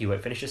first rig, you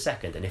won't finish the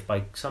second. And if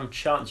by some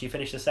chance you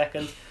finish the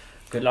second,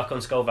 good luck on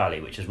Skull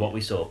Valley, which is what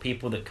we saw.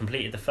 People that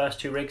completed the first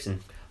 2 rigs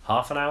in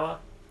half an hour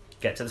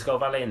get to the Skull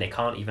Valley and they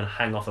can't even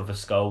hang off of a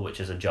skull,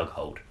 which is a jug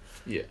hold.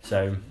 Yeah.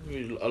 So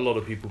A lot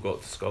of people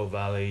got to Skull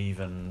Valley.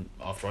 Even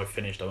after I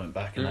finished, I went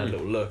back and had a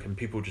little look, and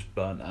people just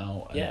burnt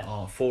out. And Yeah.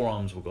 our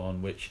forearms were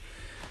gone, which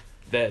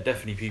they're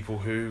definitely people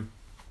who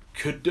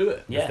could do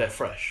it Yeah. if they're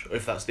fresh, or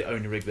if that's the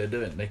only rig they're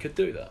doing. They could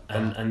do that.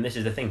 and this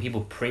is the thing,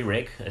 people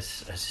pre-rig,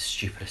 as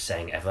stupid as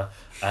saying ever,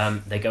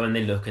 they go and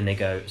they look and they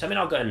go, so I mean,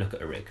 I'll go and look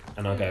at a rig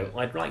and I'll go,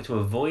 I'd like to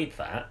avoid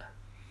that,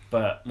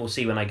 but we'll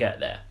see when I get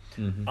there.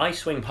 I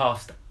swing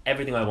past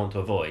everything I want to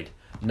avoid,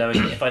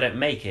 knowing that if I don't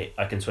make it,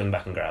 I can swing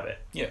back and grab it.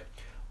 Yeah.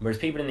 Whereas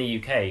people in the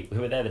UK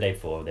who were there the day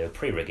before, they were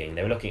pre-rigging,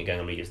 they were looking at going,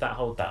 I'm going to use that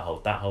hold, that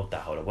hold, that hold,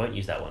 that hold, I won't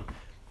use that one.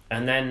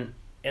 And then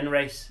in a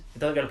race, it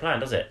doesn't go to plan,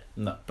 does it?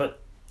 No. But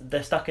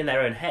they're stuck in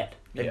their own head.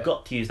 They've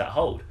got to use that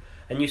hold.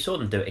 And you saw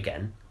them do it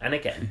again and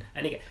again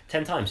and again.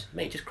 10 times.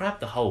 Mate, just grab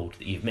the hold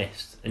that you've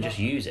missed and just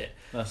use it.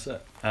 That's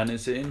it. And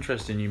it's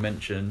interesting you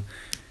mention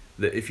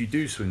that if you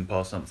do swing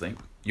past something,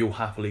 you'll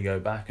happily go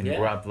back and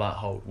grab that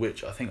hold,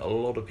 which I think a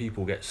lot of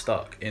people get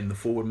stuck in the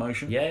forward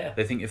motion. Yeah.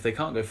 They think if they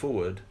can't go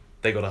forward,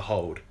 they got to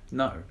hold.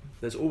 No,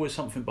 there's always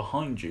something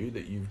behind you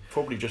that you've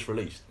probably just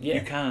released. Yeah.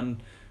 You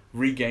can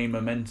regain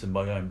momentum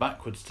by going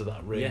backwards to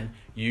that ring,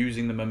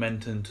 using the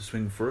momentum to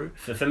swing through.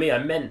 For me, I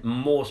meant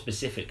more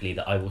specifically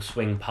that I will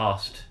swing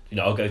past,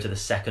 I'll go to the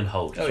second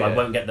hold. Oh, so I yeah.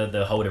 won't get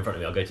the hold in front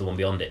of me, I'll go to the one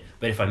beyond it.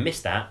 But if I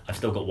miss that, I've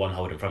still got one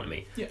hold in front of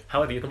me. Yeah.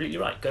 However, you're completely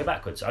right, go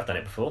backwards. I've done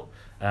it before.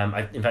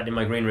 In fact, in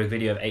my green rig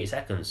video of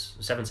 7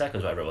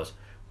 seconds, whatever it was,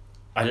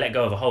 I let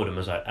go of a hold and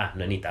was like,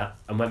 no need that,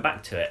 and went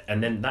back to it.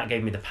 And then that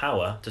gave me the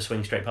power to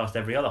swing straight past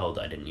every other hold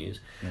that I didn't use.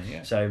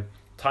 Yeah. So,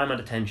 time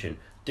under tension.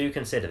 Do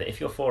consider that if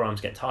your forearms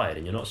get tired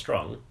and you're not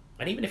strong,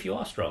 and even if you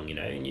are strong,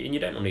 and you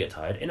don't normally get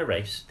tired, in a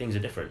race, things are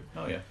different.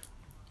 Oh, yeah.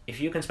 If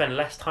you can spend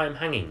less time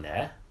hanging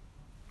there,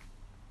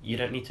 you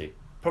don't need to.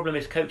 Problem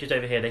is, coaches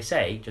over here, they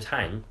say, just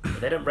hang, but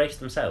they don't race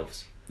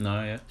themselves.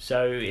 No, yeah.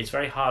 So it's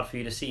very hard for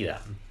you to see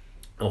that,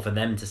 or for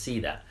them to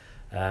see that.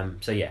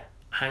 So yeah,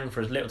 hang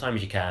for as little time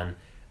as you can,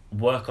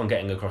 work on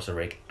getting across a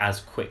rig as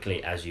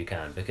quickly as you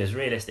can, because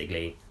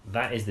realistically,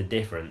 that is the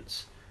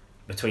difference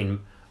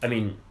between,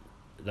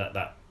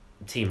 that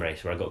team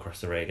race where I got across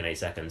the rig in 8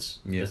 seconds.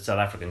 Yeah. The South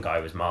African guy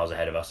was miles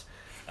ahead of us,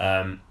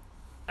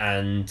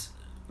 and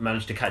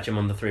managed to catch him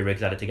on the 3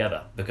 rigs added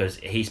together, because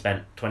he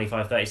spent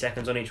 25-30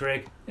 seconds on each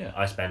rig. Yeah.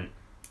 I spent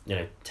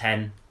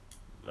 10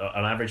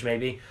 on average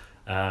maybe,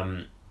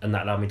 and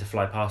that allowed me to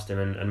fly past him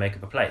and make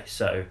up a place.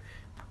 So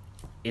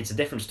it's a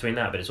difference between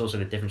that, but it's also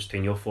the difference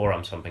between your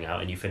forearms thumping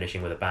out and you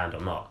finishing with a band or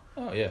not.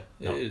 Oh, yeah,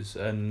 it is.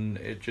 And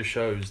it just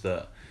shows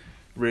that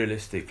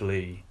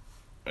realistically,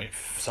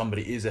 if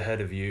somebody is ahead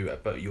of you,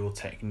 but your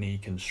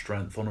technique and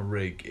strength on a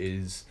rig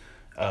is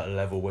at a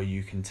level where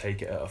you can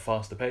take it at a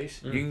faster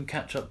pace, you can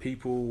catch up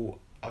people.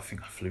 I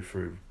think I flew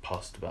through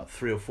past about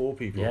 3 or 4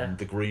 people on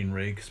the green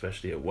rig,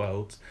 especially at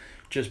Worlds,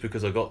 just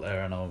because I got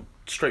there and I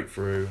straight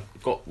through,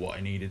 got what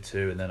I needed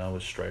to, and then I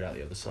was straight out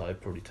the other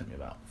side. Probably took me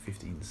about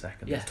 15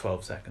 seconds,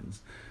 12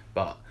 seconds.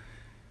 But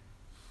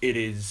it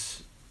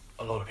is,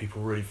 a lot of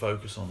people really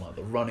focus on like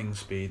the running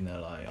speed, and they're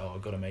like, oh,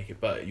 I've got to make it.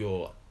 But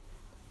your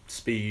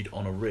speed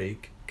on a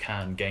rig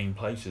can gain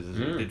places, as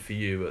it did for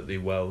you at the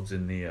Worlds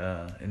in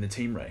the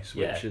team race,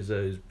 which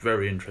is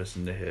very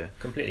interesting to hear.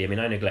 Completely.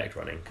 I neglect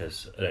running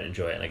because I don't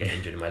enjoy it and I get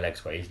injured in my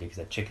legs quite easily because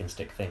they're chicken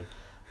stick thing.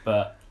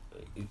 But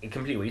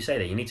completely what you say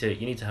there, you need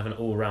to have an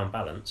all round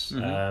balance.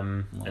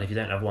 And if you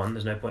don't have one,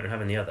 there's no point in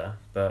having the other.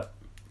 But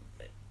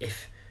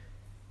if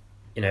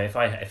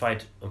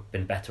I'd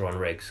been better on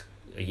rigs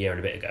a year and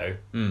a bit ago,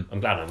 I'm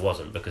glad I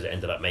wasn't, because it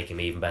ended up making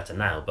me even better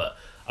now. But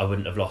I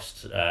wouldn't have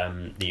lost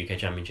the UK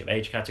Championship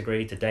age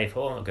category to Dave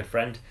Hall, a good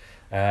friend,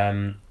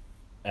 and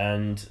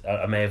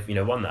I may have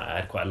won that. I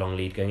had quite a long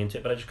lead going into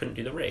it, but I just couldn't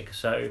do the rig.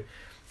 So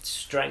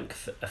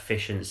strength,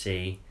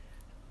 efficiency,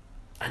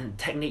 and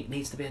technique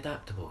needs to be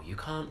adaptable. You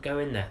can't go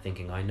in there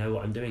thinking I know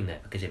what I'm doing there,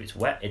 because if it's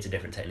wet, it's a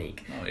different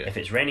technique. Oh, yeah. If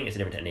it's raining, it's a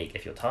different technique.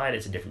 If you're tired,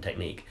 it's a different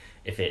technique.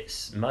 If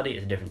it's muddy,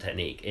 it's a different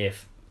technique.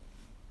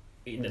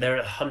 There are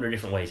 100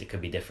 different ways it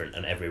could be different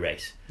in every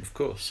race. Of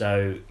course.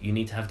 So you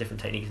need to have different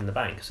techniques in the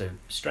bank. So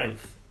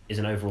strength is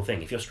an overall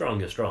thing. If you're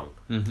strong, you're strong.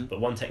 But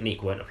one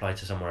technique won't apply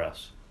to somewhere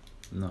else.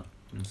 No.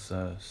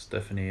 It's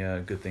definitely a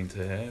good thing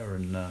to hear,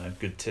 and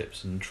good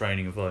tips and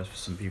training advice for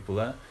some people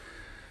there.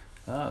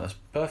 That's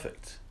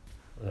perfect.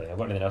 I've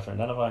got anything else written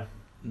down, have I?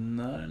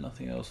 No,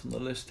 nothing else on the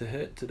list to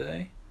hit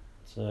today.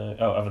 So,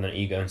 other than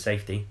ego and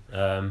safety.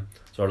 Saw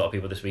a lot of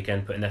people this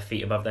weekend putting their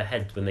feet above their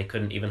head when they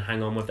couldn't even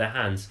hang on with their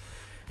hands.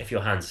 If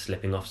your hand's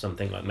slipping off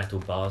something like metal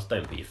bars,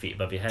 don't put your feet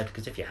above your head,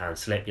 because if your hands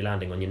slip, you're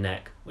landing on your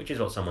neck, which is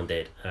what someone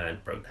did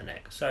and broke their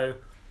neck. So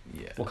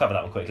we'll cover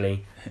that one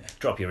quickly.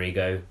 Drop your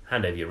ego,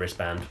 hand over your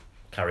wristband,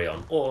 carry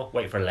on, or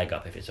wait for a leg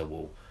up if it's a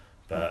wall.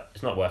 But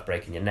it's not worth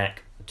breaking your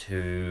neck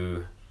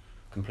to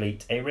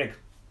complete a rig.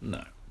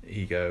 No.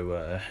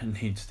 Ego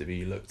needs to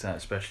be looked at,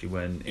 especially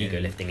when Ego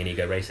lifting and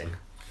ego racing.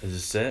 As I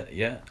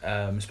said,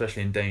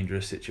 especially in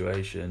dangerous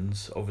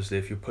situations. Obviously,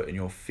 if you're putting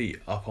your feet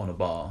up on a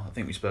bar, I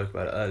think we spoke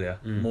about it earlier,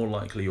 more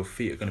likely your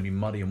feet are going to be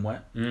muddy and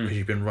wet because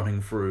you've been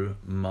running through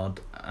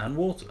mud and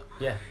water.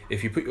 Yeah.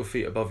 If you put your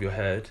feet above your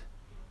head,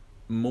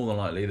 more than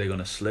likely they're going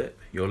to slip.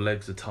 Your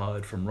legs are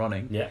tired from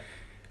running. Yeah.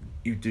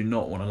 You do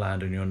not want to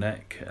land on your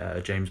neck.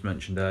 James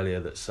mentioned earlier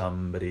that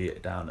somebody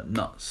down at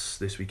Nuts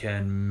this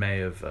weekend may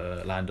have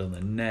landed on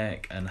the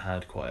neck and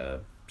had quite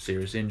a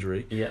serious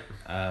injury. Yeah.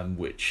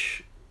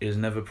 Which is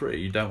never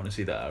pretty. You don't want to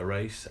see that at a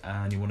race,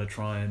 and you want to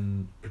try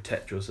and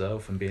protect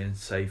yourself and being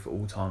safe at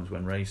all times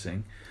when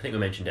racing. I think we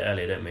mentioned it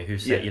earlier, don't we? Who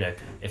said,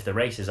 if the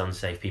race is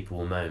unsafe, people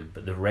will moan,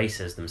 but the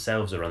racers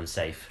themselves are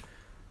unsafe.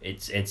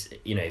 It's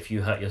if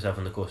you hurt yourself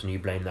on the course and you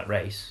blame that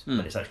race,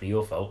 but it's actually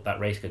your fault, that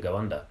race could go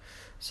under.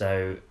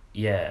 So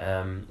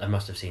I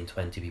must have seen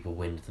 20 people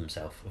wind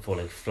themselves,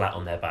 falling flat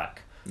on their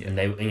back, and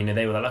they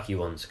were the lucky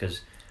ones,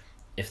 because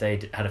if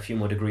they'd had a few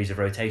more degrees of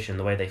rotation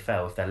the way they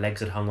fell, if their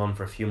legs had hung on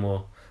for a few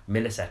more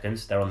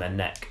milliseconds, they're on their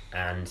neck,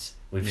 and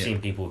we've seen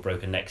people with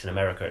broken necks in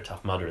America at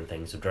Tough Mudder and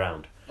things have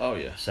drowned. Oh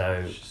yeah.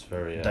 So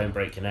very, don't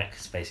break your neck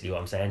is basically what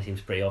I'm saying.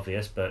 Seems pretty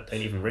obvious, but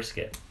don't even risk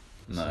it.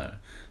 No.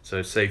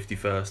 So safety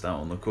first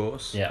out on the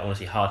course. Yeah, I want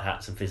to see hard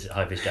hats and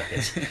high-vis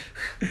jackets.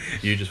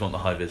 You just want the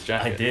high-vis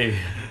jacket. I do.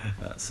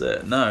 That's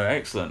it. No,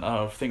 excellent.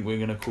 I think we're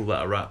going to call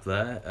that a wrap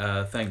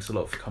there. Thanks a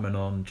lot for coming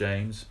on,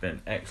 James. It's been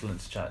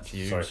excellent to chat to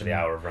you. Sorry for the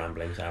hour of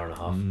ramblings, hour and a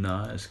half.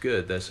 No, it's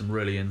good. There's some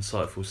really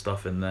insightful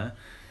stuff in there.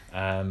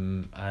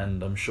 And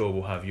I'm sure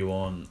we'll have you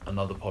on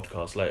another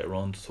podcast later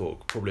on to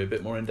talk probably a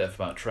bit more in depth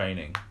about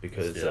training,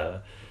 because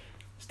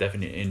it's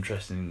definitely an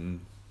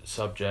interesting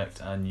subject,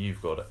 and you've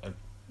got a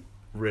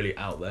really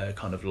out there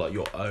kind of like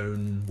your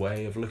own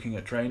way of looking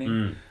at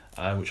training,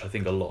 which I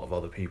think a lot of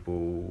other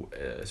people,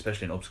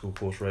 especially in obstacle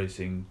course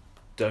racing,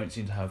 don't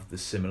seem to have the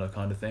similar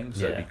kind of thing.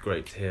 So it'd be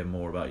great to hear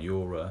more about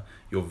your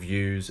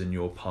views and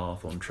your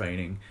path on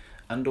training.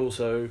 And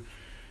also,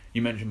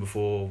 you mentioned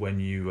before when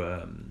you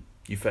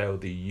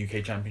failed the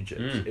UK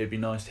Championships. It'd be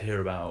nice to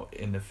hear about,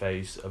 in the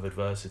face of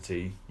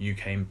adversity, you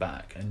came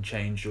back and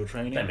changed your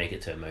training. Don't make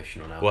it too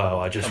emotional now.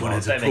 Well, I just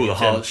wanted to pull the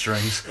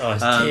heartstrings. Oh,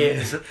 it's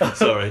tears.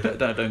 Sorry,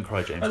 don't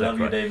cry, James. I love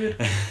you, David.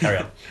 Carry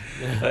on.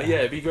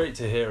 It'd be great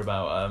to hear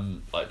about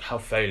like how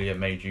failure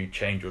made you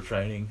change your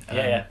training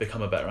and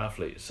become a better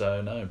athlete.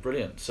 So no,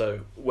 brilliant. So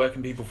where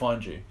can people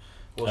find you?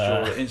 What's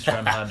your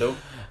Instagram handle?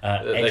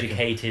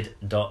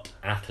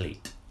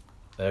 Educated.athlete.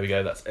 There we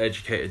go, that's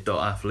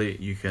educated.athlete.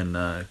 You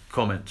can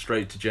comment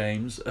straight to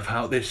James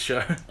about this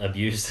show.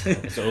 Abuse.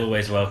 It's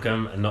always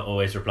welcome and not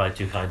always replied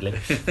too kindly.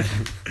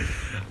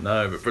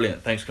 No, but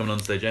brilliant. Thanks for coming on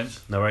today, James.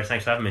 No worries,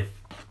 thanks for having me.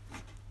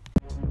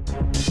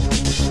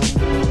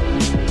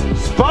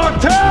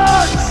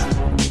 Spartans!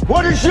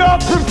 What is your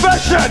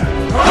profession?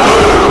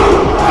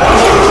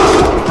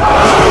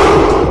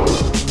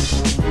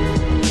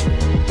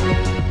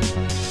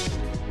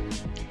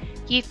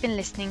 You've been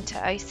listening to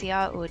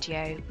OCR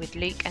Audio with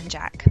Luke and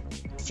Jack.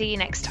 See you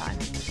next time.